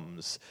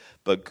comes,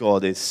 but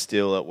God is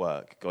still at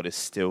work, God is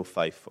still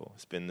faithful.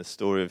 It's been the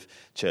story of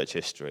church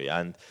history.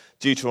 And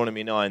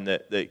Deuteronomy 9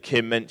 that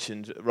Kim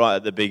mentioned right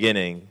at the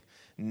beginning,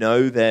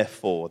 Know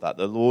therefore that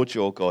the Lord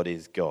your God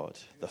is God,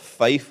 the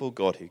faithful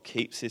God who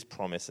keeps his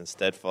promise and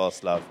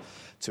steadfast love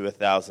to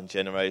 1,000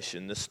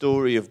 generations. The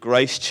story of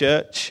Grace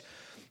Church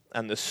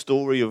and the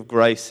story of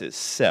grace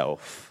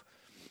itself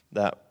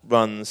that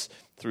runs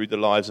through the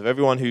lives of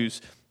everyone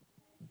who's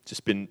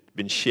just been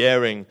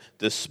sharing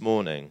this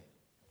morning.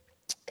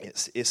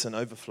 It's an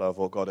overflow of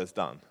what God has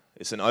done.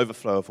 It's an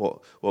overflow of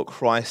what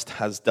Christ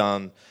has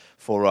done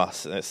for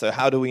us. So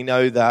how do we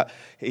know that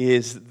he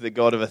is the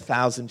God of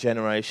 1,000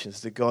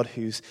 generations, the God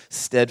who's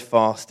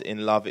steadfast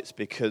in love? It's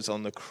because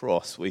on the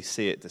cross we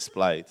see it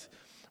displayed.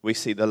 We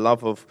see the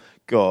love of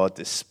God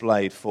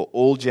displayed for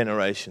all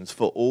generations,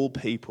 for all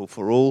people,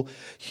 for all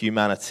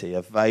humanity,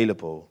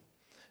 available.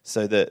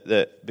 So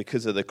that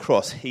because of the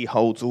cross, he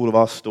holds all of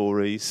our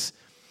stories,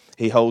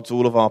 he holds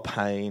all of our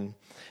pain,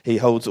 he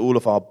holds all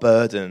of our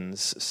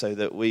burdens, so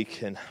that we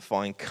can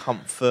find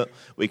comfort,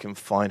 we can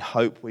find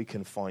hope, we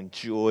can find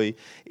joy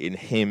in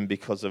him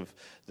because of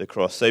the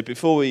cross. So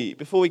before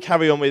we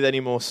carry on with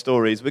any more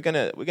stories, we're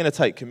gonna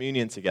take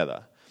communion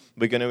together.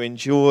 We're going to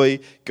enjoy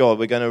God.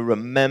 We're going to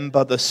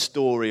remember the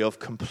story of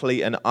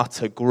complete and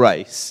utter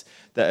grace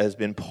that has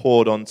been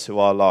poured onto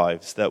our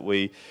lives that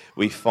we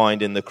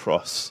find in the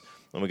cross,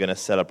 and we're going to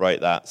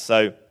celebrate that.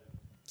 So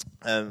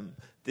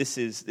this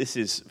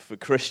is for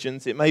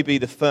Christians. It may be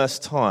the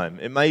first time.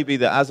 It may be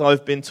that as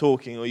I've been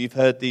talking, or you've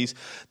heard these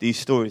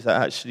stories,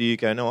 that actually you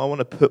go, no, I want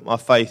to put my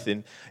faith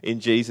in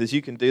Jesus.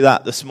 You can do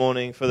that this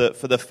morning for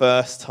the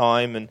first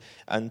time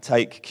and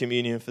take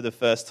communion for the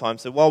first time.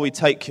 So while we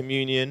take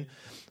communion,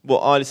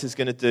 what Iris is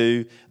going to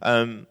do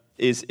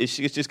is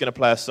she's just going to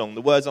play a song.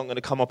 The words aren't going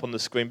to come up on the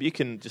screen, but you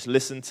can just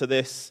listen to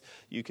this.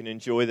 You can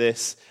enjoy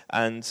this.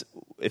 And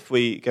if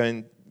we go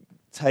and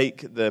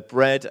take the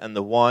bread and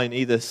the wine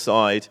either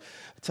side,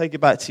 take it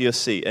back to your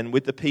seat. And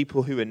with the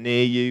people who are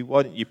near you,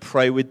 why don't you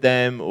pray with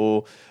them,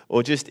 or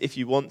just, if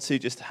you want to,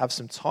 just have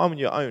some time on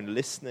your own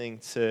listening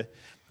to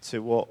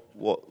what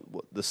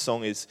the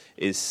song is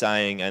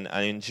saying, and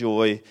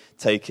enjoy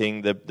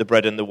taking the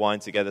bread and the wine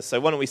together. So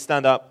why don't we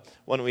stand up?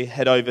 Why don't we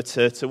head over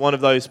to one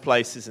of those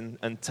places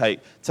and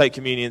take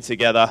communion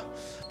together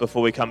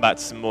before we come back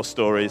to some more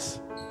stories.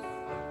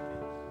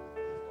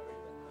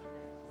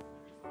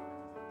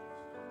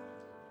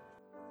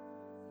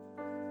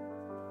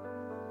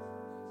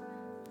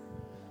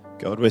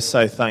 God, we're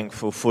so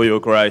thankful for your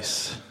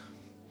grace.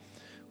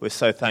 We're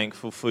so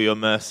thankful for your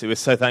mercy. We're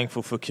so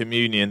thankful for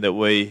communion that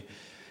we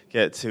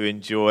get to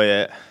enjoy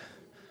it.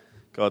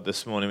 God,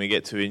 this morning we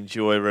get to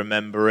enjoy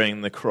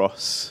remembering the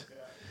cross.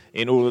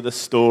 In all of the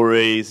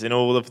stories, in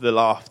all of the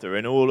laughter,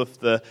 in all of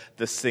the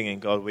singing,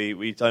 God,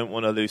 we don't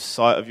want to lose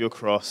sight of your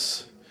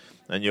cross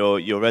and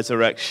your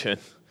resurrection.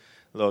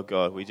 Lord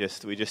God, we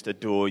just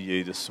adore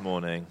you this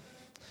morning.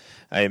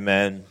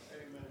 Amen.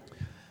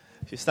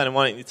 If you're standing,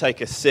 why don't you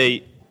take a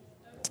seat?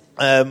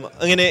 I'm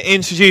going to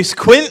introduce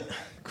Quint.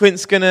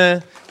 Quint's going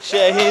to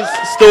share his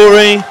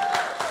story.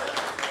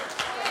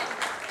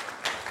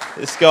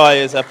 This guy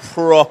is a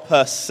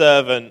proper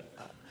servant.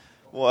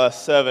 What a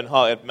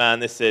servant-hearted man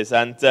this is.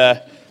 And,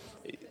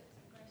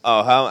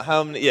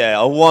 how many,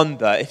 I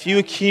wonder, if you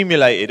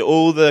accumulated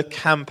all the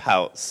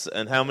campouts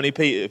and how many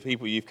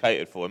people you've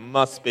catered for, it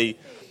must be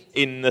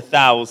in the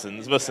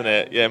thousands, mustn't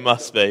it? Yeah, it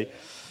must be.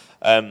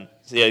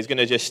 He's going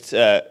to just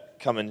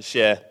come and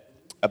share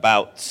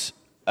about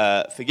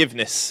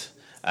forgiveness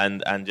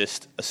and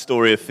just a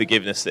story of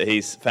forgiveness that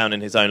he's found in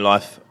his own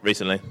life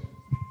recently.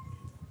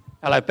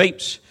 Hello,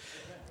 peeps.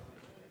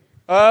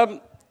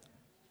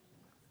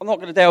 I'm not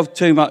going to delve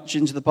too much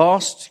into the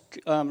past.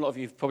 A lot of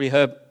you have probably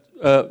heard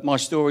my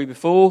story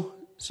before,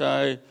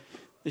 so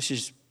this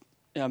is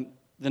the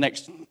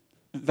next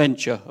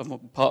venture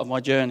of part of my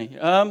journey.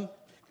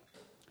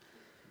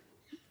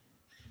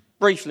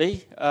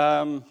 Briefly,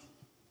 bear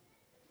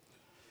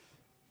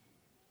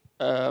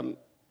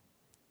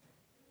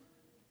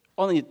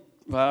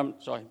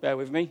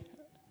with me.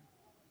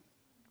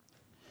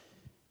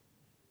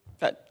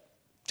 About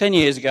 10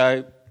 years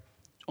ago,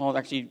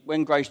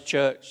 when Grace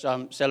Church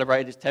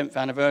celebrated its 10th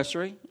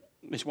anniversary,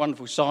 this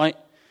wonderful site,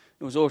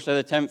 it was also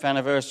the 10th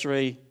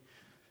anniversary,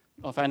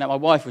 I found out my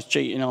wife was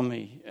cheating on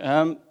me.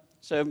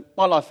 So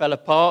my life fell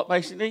apart,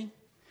 basically.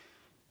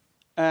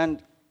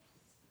 And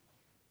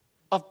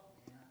I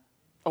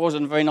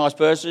wasn't a very nice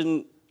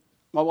person.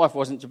 My wife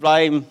wasn't to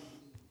blame.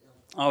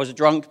 I was a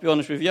drunk, to be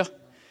honest with you.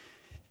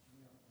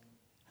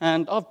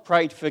 And I've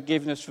prayed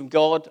forgiveness from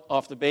God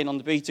after being on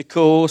the beta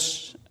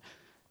course.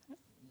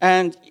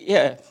 And,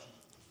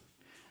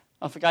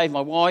 I forgave my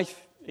wife,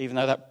 even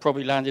though that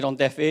probably landed on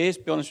deaf ears,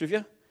 to be honest with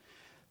you.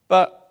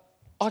 But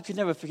I could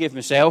never forgive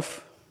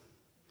myself.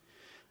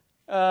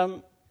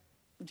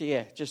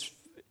 Just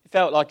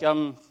felt like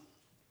I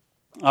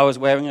was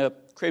wearing a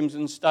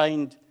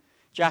crimson-stained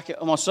jacket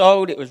on my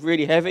soul. It was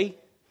really heavy.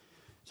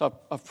 So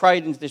I've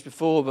prayed into this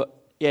before, but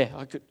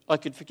I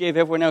could forgive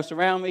everyone else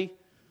around me,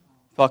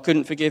 but I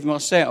couldn't forgive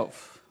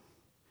myself.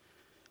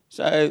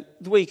 So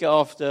the week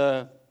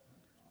after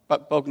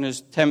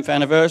Bognor's 10th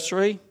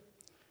anniversary,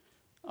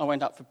 I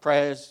went up for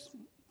prayers,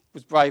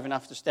 was brave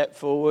enough to step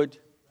forward.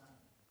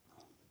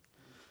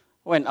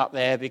 I went up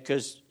there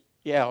because,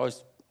 I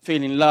was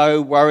feeling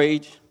low,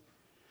 worried.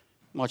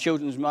 My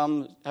children's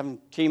mum was having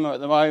chemo at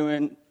the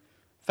moment.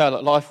 Felt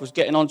like life was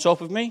getting on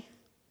top of me.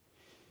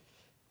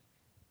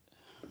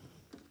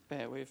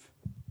 Bear with.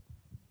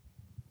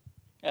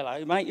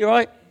 Hello, mate, you all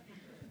right?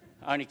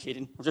 Only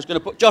kidding. I'm just going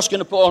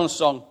to put on a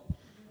song.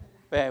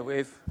 Bear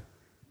with.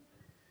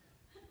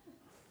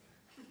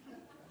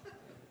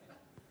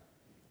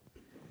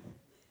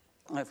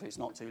 Hopefully it's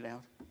not too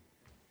loud.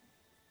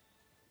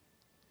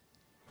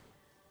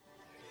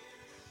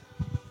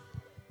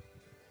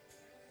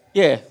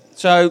 Yeah,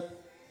 so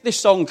this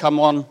song come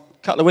on a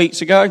couple of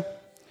weeks ago,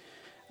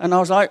 and I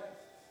was like,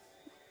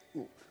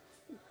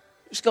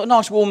 it's got a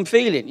nice warm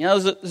feeling.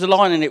 There's a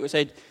line in it which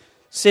said,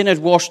 sin had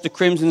washed the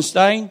crimson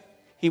stain,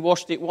 he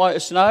washed it white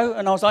as snow,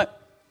 and I was like,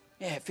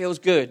 yeah, it feels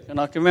good. And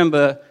I can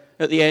remember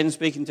at the end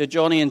speaking to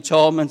Jonny and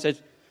Tom and said,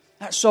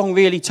 that song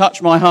really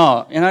touched my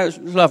heart. It was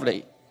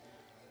lovely.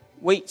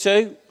 Week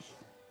 2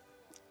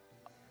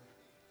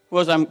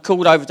 was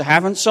called over to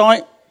Havant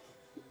site.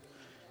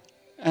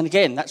 And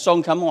again, that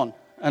song come on.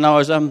 And I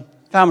was found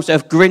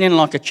myself grinning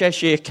like a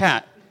Cheshire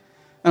cat.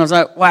 And I was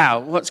like, wow,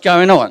 what's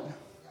going on?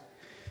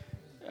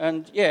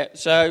 And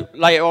so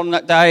later on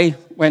that day,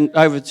 went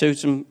over to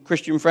some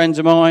Christian friends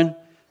of mine.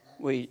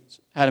 We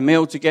had a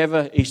meal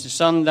together, Easter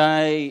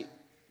Sunday,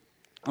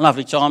 a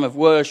lovely time of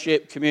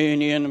worship,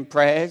 communion and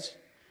prayers.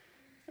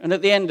 And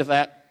at the end of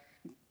that,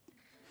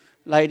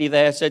 lady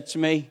there said to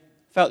me,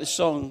 felt this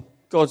song,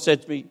 God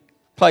said to me,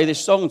 play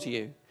this song to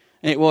you.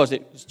 And it was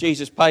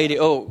Jesus Paid It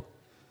All.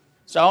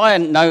 So I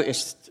hadn't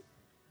noticed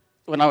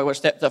when I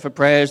stepped up for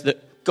prayers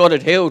that God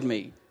had healed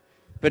me,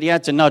 but he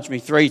had to nudge me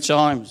 3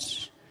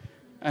 times.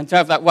 And to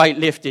have that weight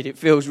lifted, it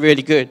feels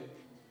really good,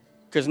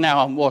 because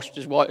now I'm washed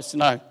as white as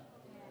snow.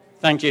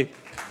 Thank you.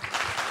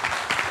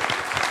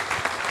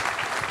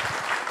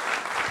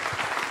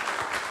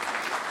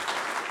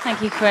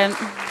 Thank you, Quint.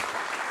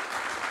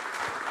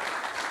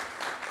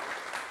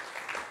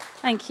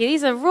 Thank you.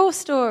 These are raw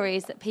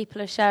stories that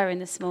people are sharing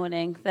this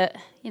morning that,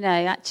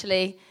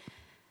 actually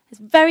it's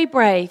very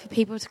brave for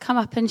people to come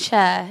up and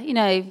share.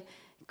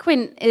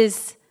 Quint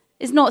is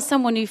not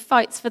someone who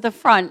fights for the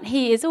front.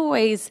 He's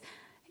always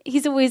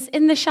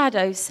in the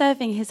shadows,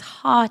 serving his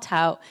heart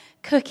out,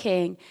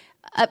 cooking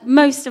at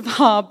most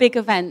of our big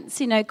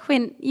events.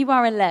 Quint, you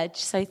are a ledge,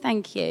 so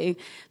thank you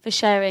for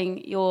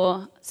sharing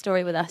your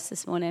story with us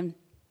this morning.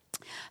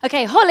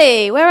 Okay,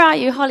 Holly, where are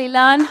you, Holly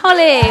Lunn?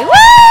 Holly,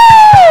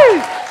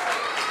 woo!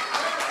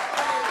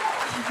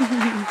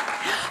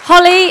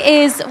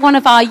 Holly is one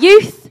of our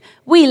youth.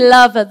 We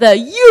love the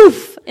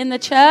youth in the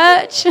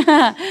church.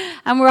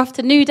 And we're off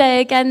to New Day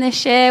again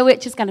this year,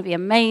 which is going to be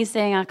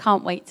amazing. I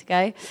can't wait to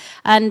go.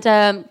 And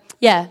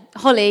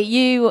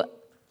Holly,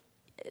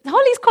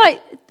 Holly's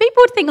people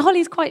would think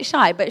Holly's quite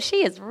shy, but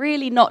she is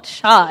really not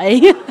shy.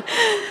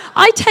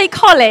 I take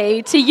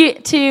Holly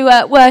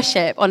to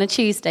worship on a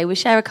Tuesday. We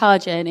share a car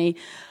journey.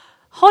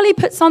 Holly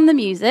puts on the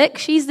music.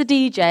 She's the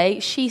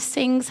DJ. She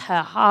sings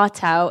her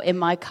heart out in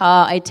my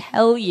car, I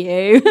tell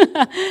you.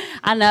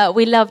 And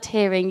we loved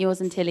hearing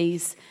yours and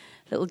Tilly's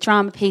little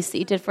drama piece that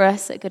you did for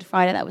us at Good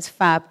Friday. That was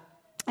fab.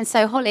 And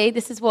so, Holly,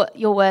 this is what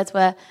your words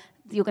were.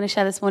 You're going to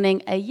share this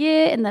morning, a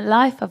year in the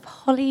life of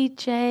Holly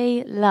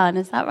J. Lunn.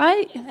 Is that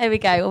right? There we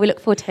go. Well, we look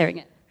forward to hearing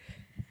it.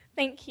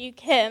 Thank you,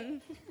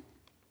 Kim.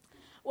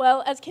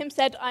 Well, as Kim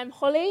said, I'm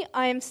Holly.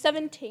 I am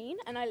 17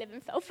 and I live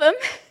in Feltham.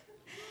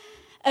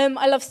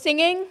 I love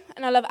singing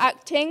and I love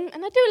acting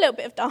and I do a little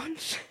bit of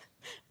dance.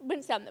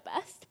 Wouldn't say I'm the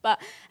best, but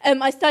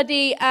I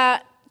study at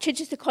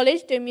Chichester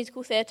College doing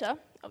musical theatre,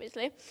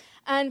 obviously.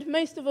 And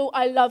most of all,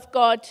 I love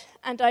God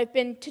and I've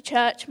been to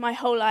church my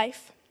whole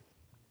life.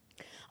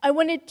 I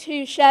wanted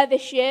to share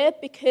this year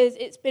because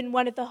it's been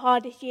one of the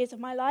hardest years of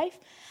my life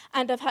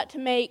and I've had to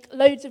make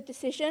loads of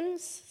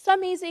decisions,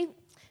 some easy,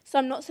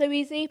 some not so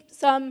easy,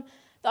 some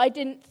that I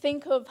didn't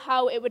think of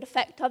how it would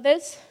affect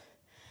others,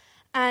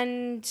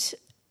 and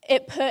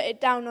it put it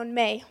down on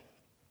me.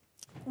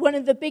 One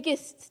of the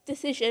biggest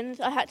decisions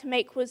I had to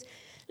make was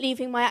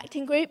leaving my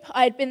acting group.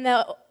 I had been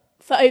there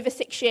for over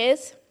 6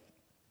 years,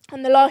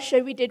 and the last show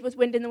we did was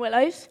Wind in the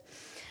Willows,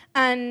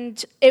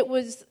 and it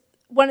was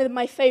one of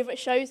my favourite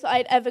shows that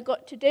I'd ever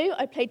got to do.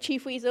 I played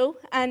Chief Weasel,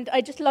 and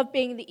I just love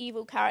being the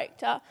evil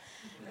character,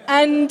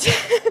 and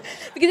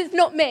because it's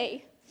not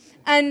me.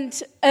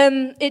 And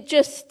it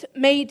just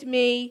made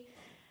me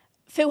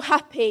feel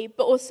happy,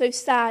 but also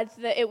sad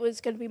that it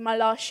was going to be my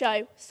last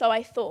show, so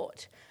I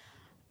thought.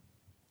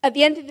 At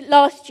the end of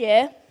last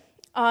year,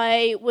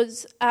 I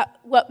was at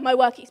my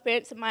work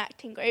experience in my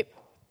acting group,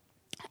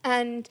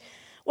 and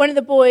one of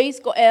the boys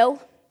got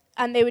ill,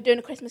 and they were doing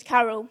a Christmas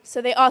carol,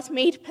 so they asked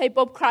me to play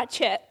Bob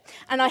Cratchit,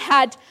 and I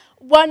had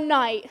one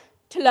night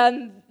to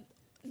learn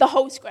the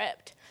whole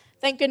script.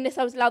 Thank goodness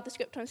I was allowed the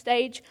script on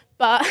stage,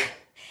 but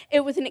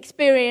it was an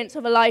experience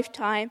of a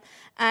lifetime,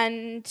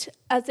 and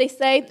as they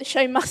say, the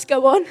show must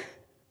go on.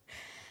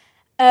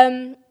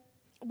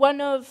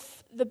 One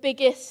of the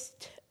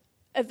biggest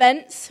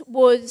events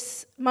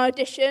was my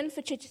audition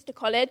for Chichester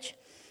College.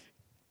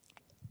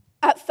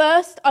 at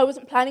first, I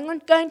wasn't planning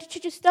on going to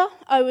Chichester.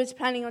 I was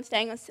planning on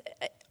staying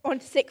on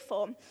sixth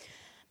form.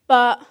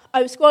 But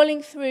I was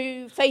scrolling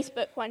through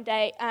Facebook one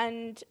day,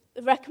 and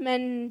the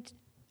recommend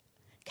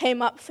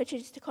came up for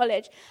Chichester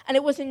College. And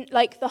it wasn't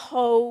like the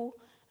whole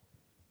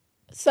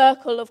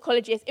circle of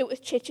colleges. It was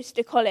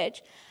Chichester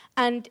College.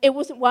 And it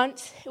wasn't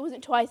once, it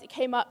wasn't twice. It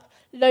came up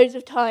loads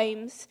of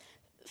times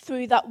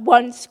through that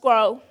one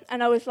scroll.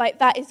 And I was like,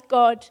 that is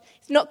God.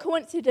 It's not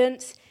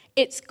coincidence,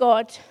 it's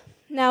God.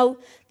 Now,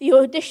 the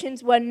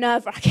auditions were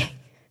nerve-wracking.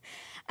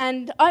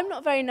 And I'm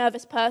not a very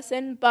nervous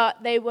person,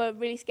 but they were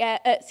really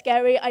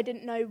scary. I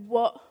didn't know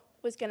what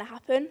was going to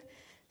happen.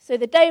 So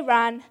the day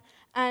ran,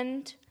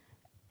 and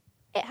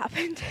it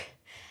happened.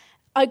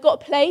 I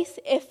got a place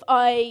if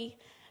I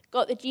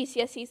got the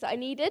GCSEs that I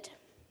needed,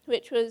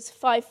 which was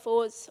 5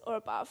 4s or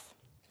above.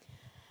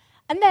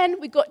 And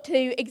then we got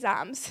to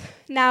exams.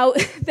 Now,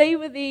 they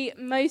were the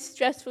most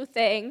stressful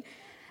thing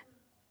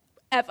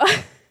ever.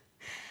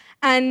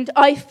 And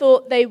I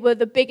thought they were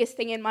the biggest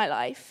thing in my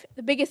life,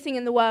 the biggest thing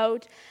in the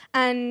world.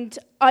 And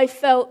I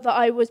felt that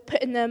I was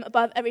putting them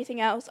above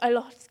everything else. I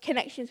lost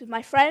connections with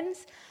my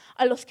friends.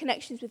 I lost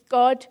connections with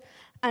God.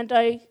 And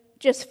I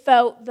just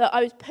felt that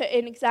I was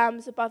putting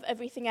exams above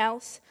everything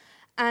else.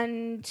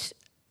 And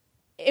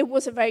it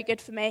wasn't very good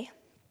for me.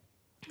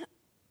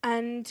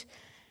 And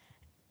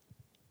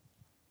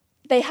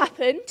they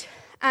happened.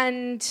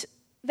 And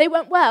they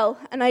went well.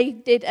 And I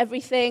did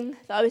everything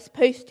that I was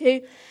supposed to.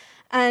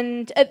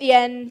 And at the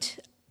end,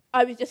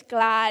 I was just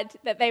glad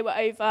that they were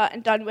over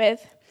and done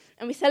with.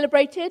 And we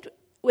celebrated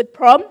with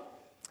prom.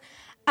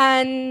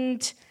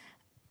 And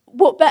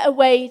what better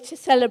way to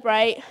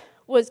celebrate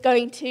was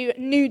going to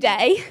New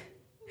Day,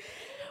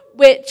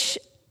 which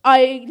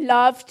I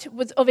loved,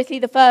 was obviously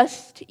the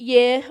first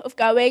year of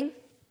going.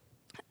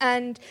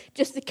 And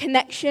just the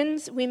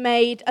connections we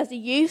made as a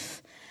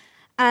youth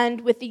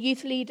and with the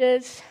youth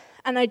leaders.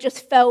 And I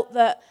just felt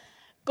that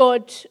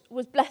God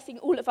was blessing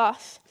all of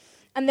us.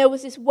 And there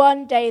was this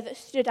one day that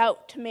stood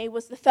out to me,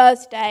 was the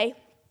Thursday,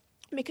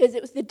 because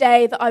it was the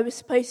day that I was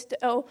supposed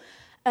to,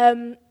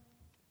 a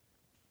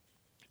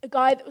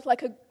guy that was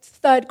like a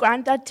third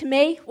granddad to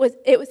me,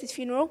 it was his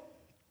funeral.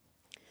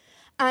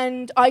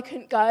 And I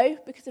couldn't go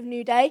because of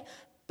New Day.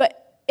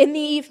 But in the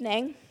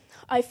evening,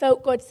 I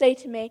felt God say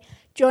to me,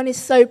 John is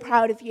so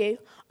proud of you.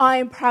 I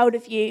am proud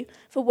of you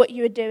for what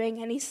you are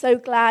doing. And he's so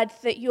glad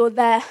that you're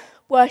there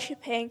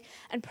worshipping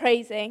and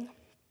praising.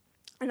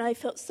 And I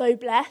felt so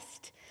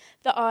blessed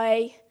that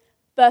I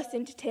burst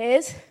into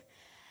tears.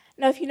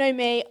 Now, if you know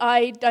me,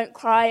 I don't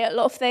cry at a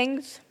lot of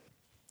things,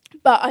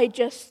 but I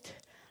just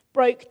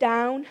broke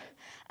down.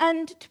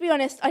 And to be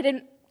honest, I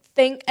didn't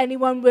think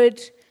anyone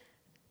would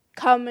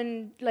come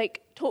and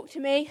talk to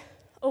me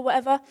or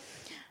whatever.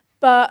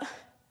 But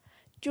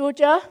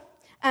Georgia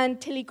and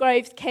Tilly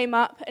Groves came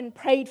up and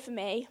prayed for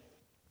me,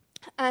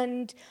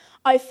 and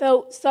I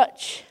felt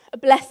such a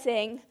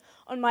blessing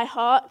on my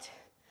heart.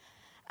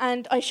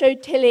 And I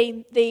showed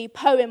Tilly the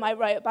poem I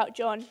wrote about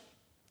John,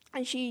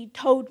 and she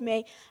told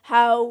me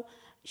how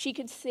she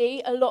could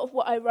see a lot of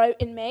what I wrote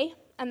in me,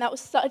 and that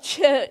was such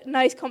a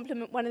nice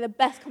compliment, one of the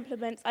best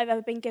compliments I've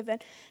ever been given,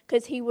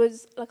 because he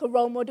was like a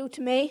role model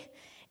to me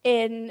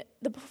in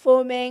the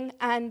performing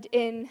and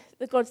in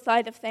the God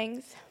side of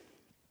things.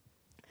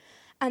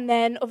 And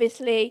then,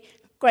 obviously,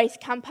 Grace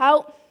Camp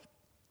Out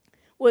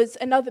was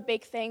another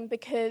big thing,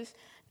 because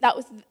that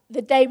was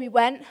the day we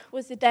went,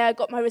 was the day I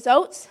got my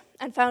results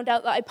and found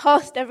out that I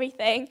passed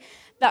everything,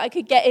 that I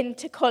could get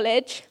into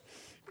college.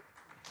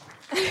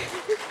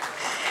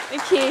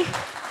 Thank you.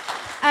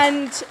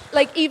 And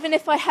even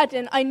if I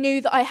hadn't, I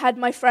knew that I had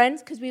my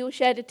friends, because we all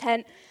shared a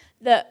tent,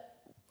 that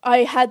I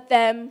had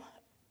them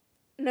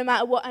no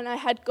matter what, and I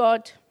had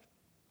God.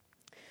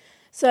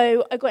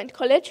 So I got into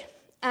college,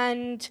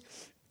 and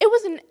it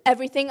wasn't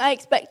everything I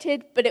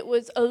expected, but it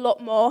was a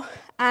lot more.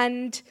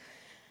 And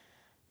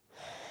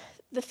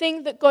the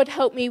thing that God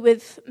helped me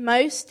with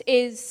most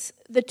is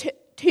the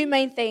two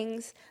main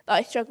things that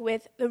I struggle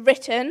with: the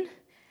written,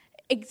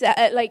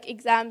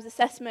 exams,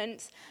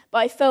 assessments. But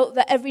I felt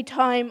that every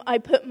time I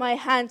put my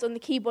hands on the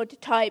keyboard to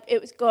type,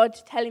 it was God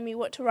telling me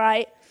what to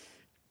write.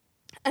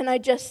 And I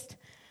just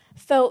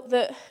felt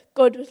that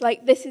God was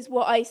like, this is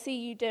what I see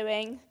you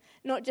doing,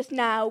 not just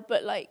now,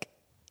 but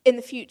in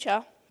the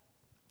future.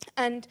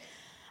 And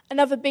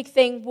another big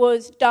thing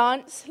was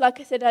dance. Like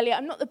I said earlier,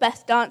 I'm not the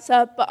best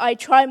dancer, but I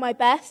try my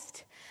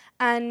best.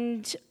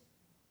 And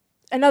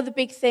another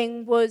big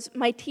thing was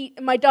my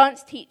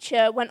dance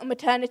teacher went on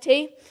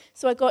maternity,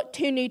 so I got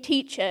 2 new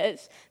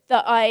teachers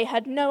that I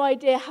had no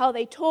idea how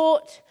they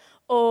taught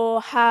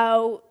or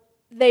how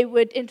they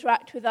would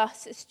interact with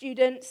us as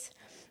students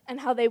and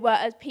how they were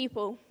as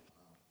people.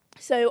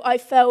 So I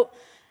felt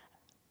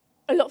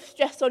a lot of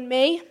stress on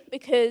me,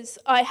 because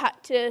I had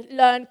to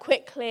learn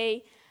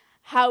quickly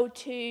how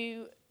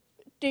to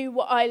do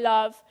what I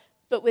love,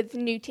 but with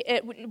new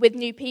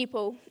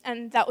people,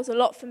 and that was a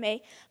lot for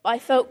me. But I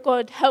felt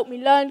God help me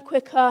learn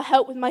quicker,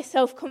 help with my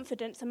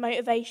self-confidence and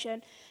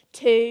motivation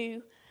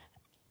to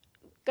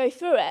go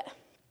through it.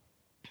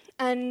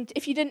 And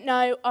if you didn't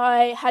know,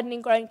 I had an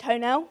ingrowing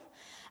toenail,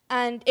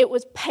 and it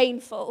was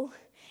painful.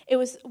 It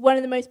was one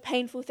of the most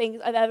painful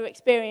things I've ever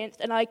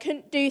experienced, and I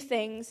couldn't do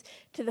things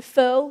to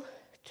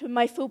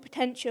my full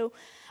potential,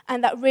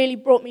 and that really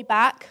brought me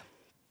back.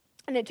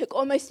 And it took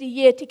almost a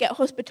year to get a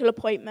hospital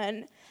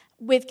appointment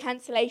with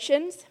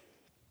cancellations.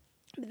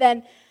 But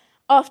then,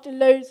 after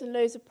loads and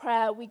loads of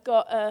prayer, we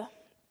got an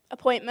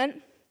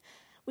appointment.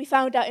 We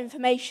found out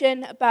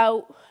information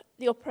about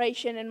the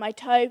operation in my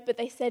toe, but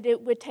they said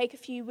it would take a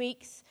few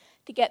weeks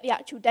to get the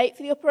actual date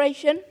for the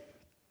operation.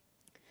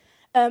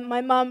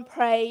 My mum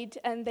prayed,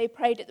 and they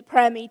prayed at the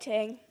prayer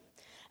meeting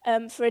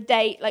for a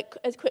date, like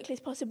as quickly as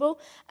possible.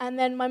 And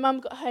then my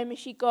mum got home and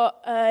she got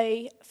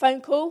a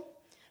phone call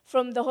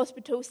from the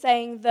hospital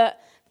saying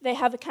that they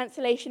have a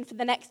cancellation for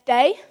the next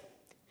day.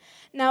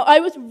 Now, I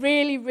was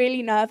really,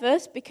 really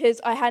nervous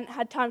because I hadn't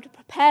had time to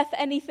prepare for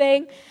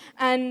anything,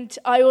 and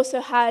I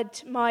also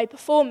had my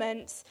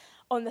performance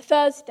on the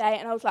Thursday,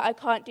 and I was like, I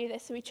can't do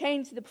this. So we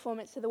changed the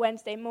performance to the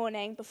Wednesday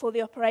morning before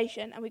the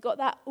operation, and we got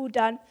that all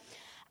done.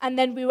 And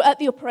then we were at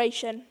the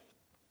operation,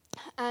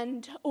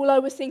 and all I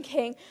was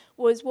thinking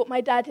was what my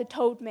dad had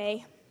told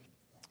me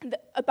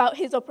about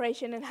his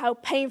operation and how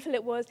painful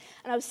it was.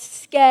 And I was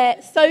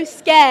scared, so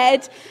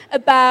scared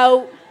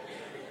about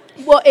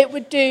what it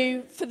would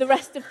do for the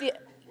rest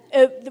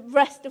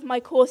of my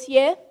course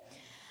year.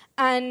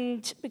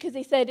 And because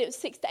they said it was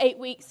 6 to 8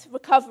 weeks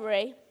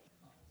recovery.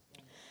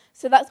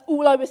 So that's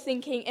all I was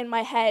thinking in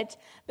my head.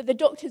 But the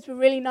doctors were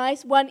really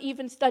nice. One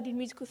even studied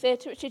musical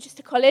theatre at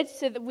Chichester College,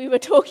 so that we were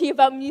talking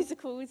about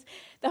musicals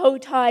the whole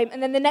time.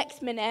 And then the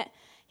next minute,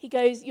 he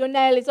goes, your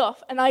nail is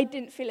off. And I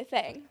didn't feel a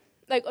thing.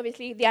 Like,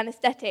 obviously, the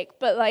anaesthetic.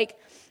 But, like,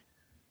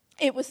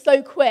 it was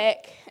so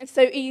quick and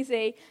so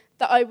easy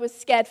that I was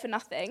scared for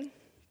nothing.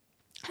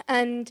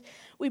 And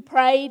we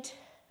prayed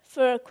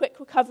for a quick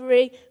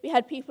recovery. We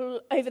had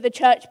people over the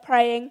church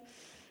praying.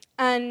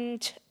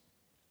 And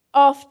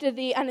after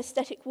the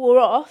anaesthetic wore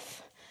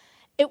off,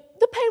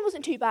 the pain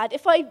wasn't too bad.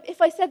 If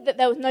I said that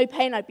there was no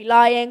pain, I'd be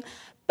lying.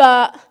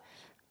 But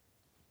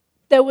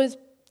there was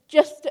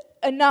just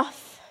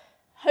enough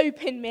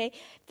hope in me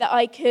that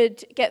I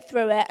could get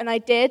through it, and I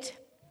did.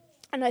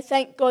 And I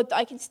thank God that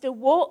I can still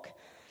walk.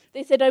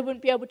 They said I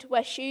wouldn't be able to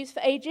wear shoes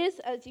for ages.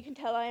 As you can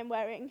tell, I am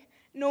wearing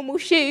normal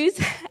shoes,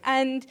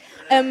 and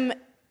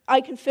I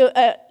can feel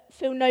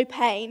no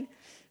pain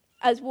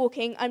as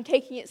walking. I'm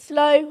taking it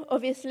slow,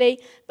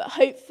 obviously, but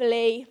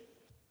hopefully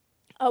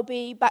I'll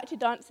be back to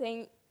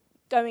dancing,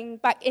 going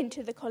back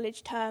into the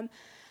college term.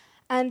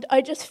 And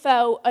I just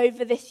felt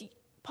over this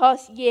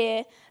past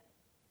year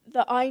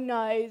that I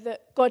know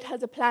that God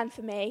has a plan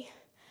for me,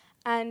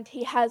 and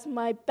he has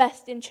my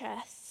best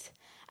interests,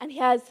 and he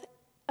has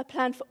a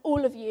plan for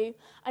all of you.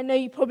 I know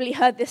you probably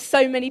heard this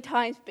so many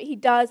times, but he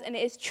does, and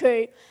it is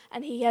true,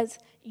 and he has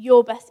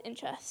your best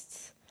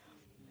interests.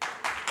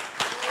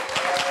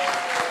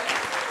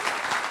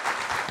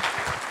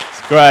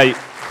 Great.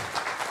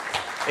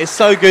 It's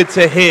so good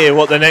to hear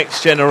what the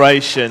next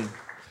generation,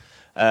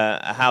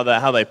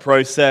 how they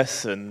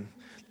process and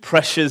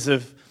pressures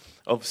of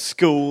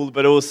school,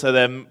 but also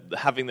them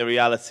having the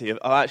reality of,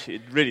 actually,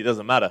 it really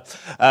doesn't matter.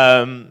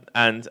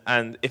 And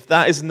if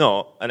that is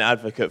not an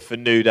advocate for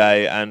New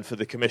Day and for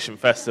the Commission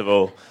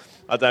Festival,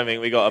 I don't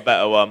think we got a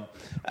better one.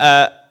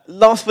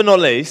 Last but not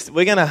least,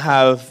 we're going to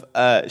have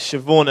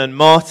Siobhan and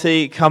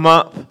Marty come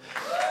up.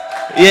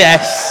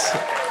 Yes.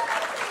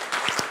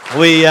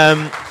 We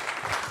at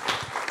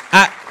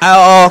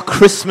our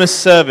Christmas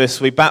service,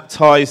 we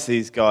baptised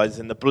these guys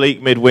in the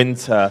bleak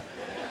midwinter,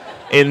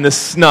 in the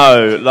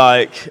snow.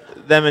 Like,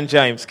 them and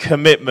James'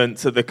 commitment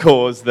to the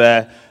cause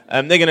there.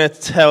 They're going to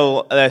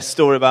tell their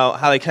story about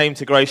how they came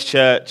to Grace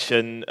Church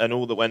and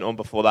all that went on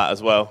before that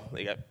as well.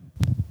 There you go.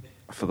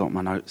 I forgot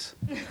my notes.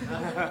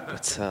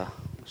 But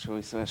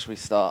where shall we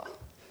start?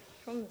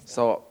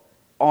 So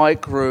I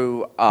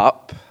grew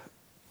up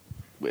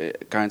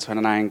going to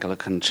an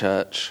Anglican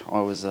church.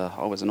 I was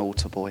an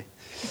altar boy,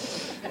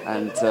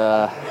 and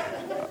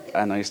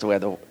I used to wear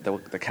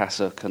the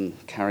cassock and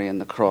carry in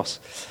the cross.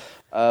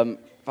 But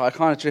I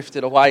kind of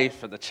drifted away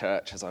from the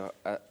church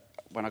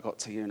when I got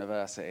to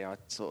university. I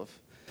sort of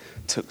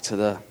took to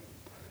the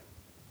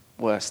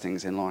worst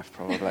things in life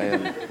probably,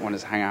 and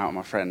wanted to hang out with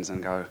my friends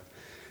and go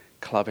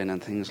clubbing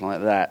and things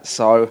like that.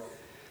 So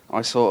I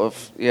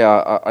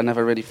I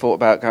never really thought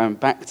about going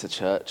back to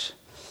church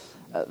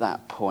at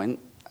that point.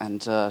 And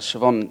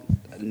Siobhan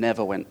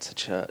never went to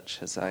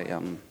church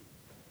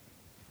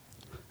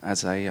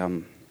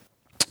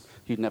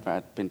you'd never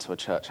had been to a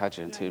church, had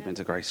you, until you'd been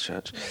to Grace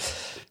Church.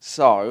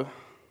 So,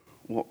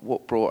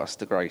 what brought us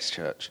to Grace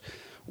Church?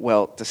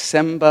 Well,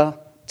 December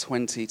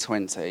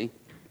 2020,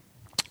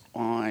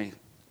 I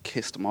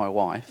kissed my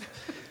wife,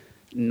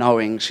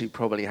 knowing she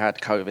probably had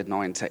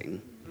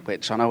COVID-19,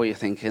 which I know what you're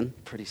thinking,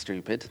 pretty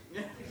stupid,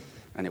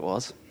 and it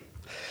was.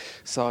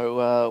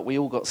 So we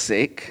all got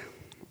sick.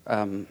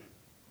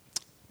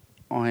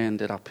 I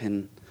ended up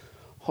in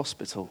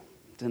hospital,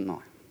 didn't I?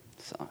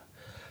 So,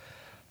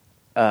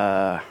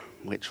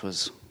 which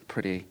was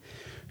pretty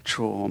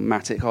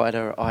traumatic. I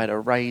had a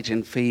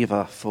raging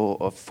fever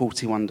of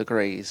 41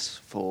 degrees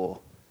for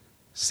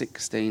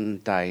 16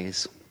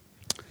 days.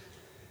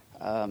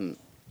 And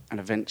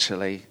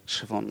eventually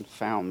Siobhan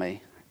found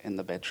me in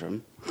the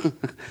bedroom.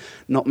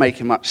 Not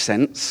making much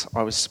sense.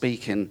 I was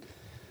speaking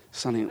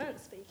something... I weren't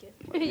speaking.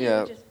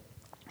 Yeah,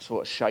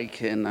 sort of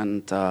shaking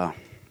and...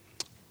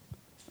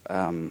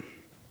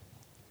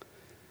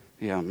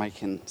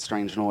 making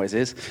strange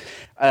noises.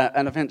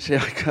 And eventually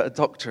a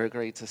doctor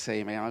agreed to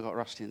see me, and I got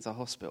rushed into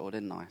hospital,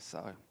 didn't I?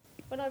 So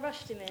when I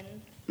rushed him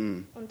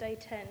in on day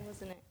 10,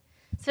 wasn't it?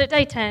 So at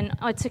day 10,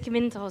 I took him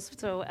into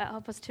hospital at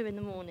 2:30 in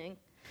the morning.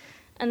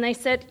 And they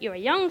said, you're a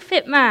young,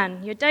 fit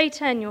man. You're day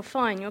 10, you're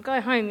fine. You'll go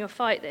home, you'll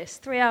fight this.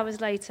 3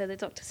 hours later, the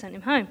doctor sent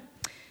him home.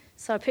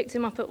 So I picked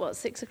him up at,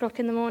 6 o'clock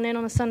in the morning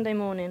on a Sunday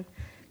morning.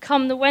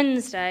 Come the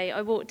Wednesday,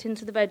 I walked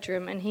into the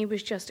bedroom, and he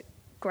was just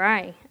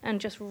grey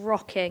and just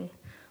rocking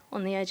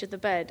on the edge of the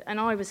bed. And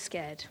I was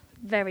scared,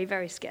 very,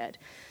 very scared.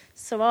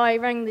 So I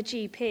rang the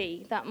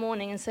GP that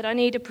morning and said, I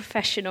need a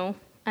professional,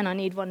 and I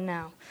need one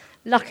now.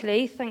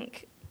 Luckily,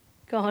 thank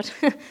God,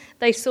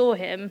 they saw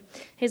him.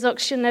 His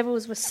oxygen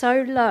levels were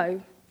so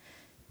low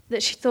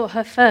that she thought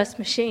her first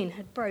machine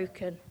had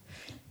broken.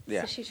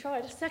 Yeah. So she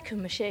tried a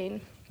second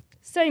machine.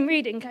 Same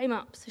reading came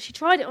up. So she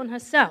tried it on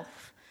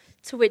herself,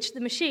 to which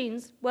the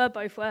machines were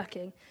both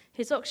working.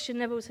 His oxygen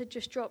levels had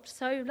just dropped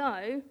so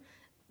low,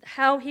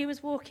 how he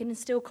was walking and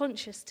still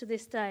conscious to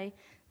this day,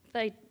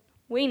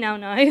 we now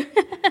know.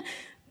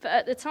 But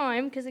at the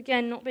time, because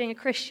again, not being a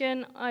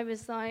Christian, I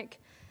was like,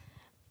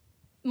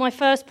 my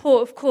first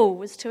port of call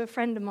was to a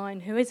friend of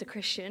mine who is a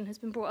Christian, has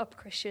been brought up a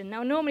Christian.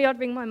 Now, normally I'd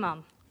ring my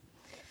mum,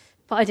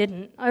 but I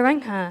didn't. I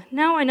rang her.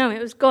 Now I know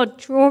it was God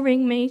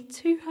drawing me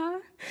to her.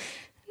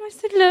 And I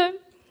said, look,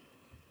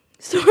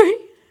 sorry.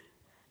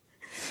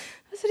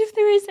 I said, if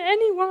there is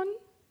anyone,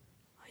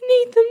 I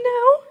need them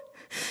now.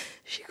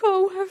 She got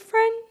all her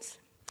friends,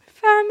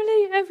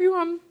 family,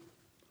 everyone.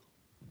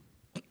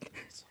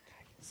 It's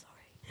okay,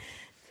 sorry.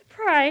 To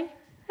pray.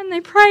 And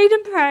they prayed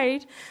and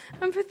prayed.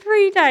 And for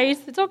 3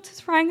 days, the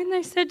doctors rang and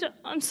they said,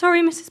 I'm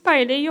sorry, Mrs.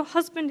 Bailey, your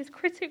husband is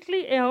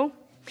critically ill.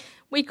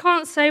 We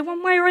can't say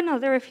one way or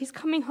another if he's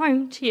coming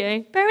home to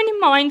you. Bearing in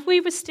mind, we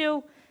were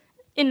still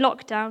in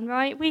lockdown,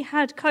 right? We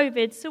had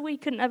COVID, so we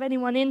couldn't have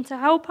anyone in to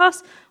help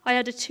us. I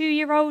had a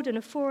 2-year-old and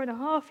a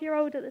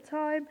 4.5-year-old at the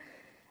time.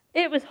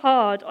 It was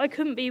hard. I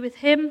couldn't be with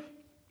him.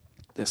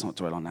 Let's not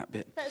dwell on that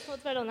bit. Let's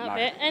not dwell on that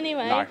bit.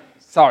 Anyway, no.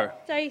 So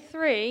day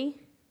 3,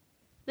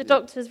 the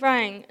doctors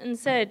rang and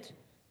said,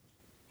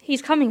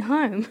 he's coming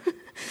home.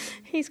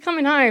 He's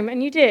coming home.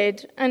 And you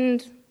did.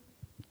 And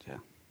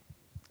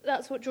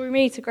that's what drew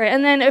me to Great.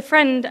 And then a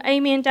friend,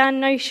 Amy and Dan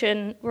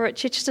Notion, were at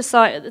Chichester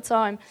site at the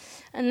time.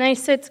 And they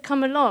said to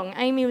come along.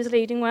 Amy was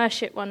leading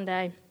worship one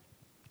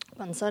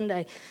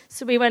Sunday.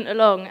 So we went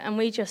along and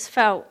we just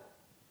felt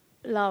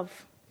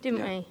love,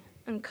 didn't we?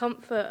 And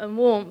comfort and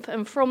warmth.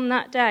 And from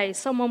that day,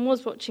 someone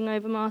was watching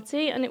over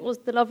Marty, and it was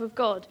the love of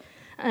God.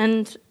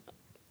 And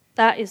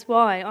that is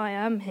why I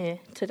am here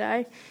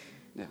today.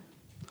 Yeah.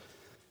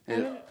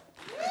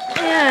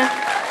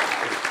 Yeah.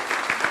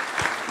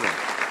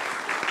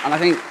 And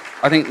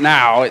I think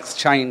now it's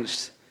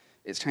changed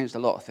a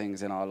lot of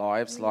things in our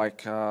lives.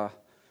 Like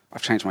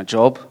I've changed my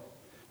job,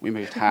 we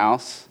moved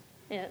house,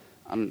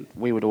 and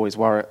we would always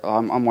worry.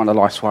 I'm one of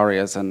life's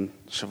worriers, and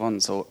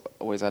Siobhan's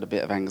always had a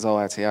bit of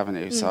anxiety, haven't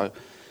you? So,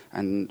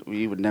 and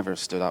we would never have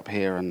stood up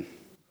here and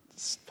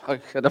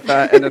spoken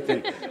about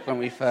anything when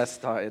we first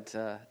started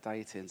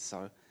dating.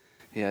 So,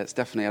 yeah, it's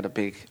definitely had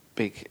a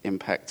big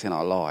impact in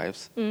our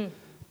lives.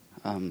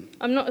 I'm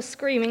not a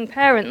screaming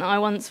parent that I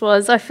once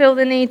was. I feel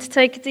the need to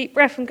take a deep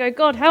breath and go,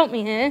 God, help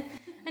me here.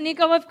 And you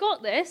go, I've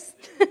got this.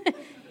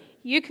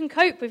 You can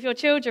cope with your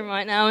children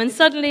right now. And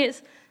suddenly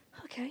it's,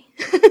 okay.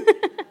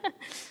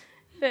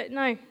 But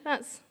no,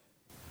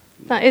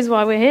 that is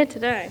why we're here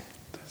today.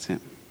 That's it.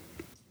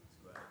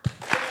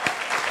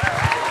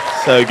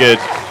 So good.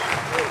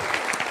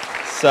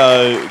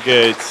 So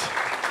good.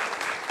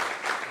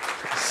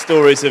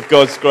 Stories of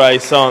God's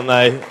grace, aren't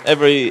they?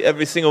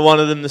 Every single one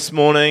of them this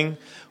morning.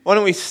 Why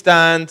don't we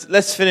stand?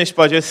 Let's finish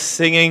by just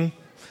singing.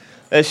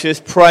 Let's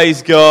just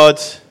praise God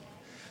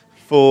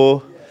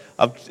for...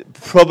 I've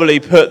probably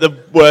put the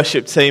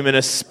worship team in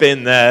a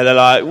spin there. They're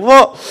like,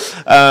 what?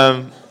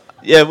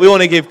 We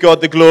want to give God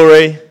the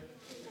glory.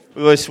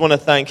 We just want to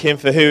thank him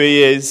for who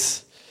he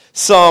is.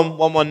 Psalm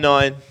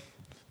 119,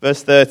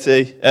 verse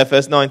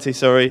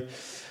 90,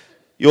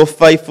 Your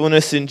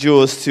faithfulness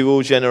endures to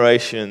all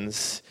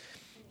generations.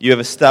 You have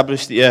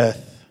established the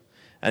earth,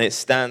 and it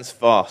stands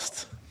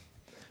fast.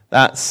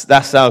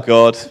 That's our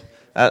God.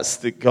 That's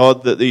the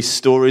God that these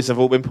stories have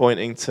all been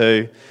pointing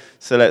to.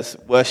 So let's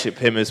worship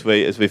him as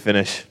we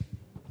finish.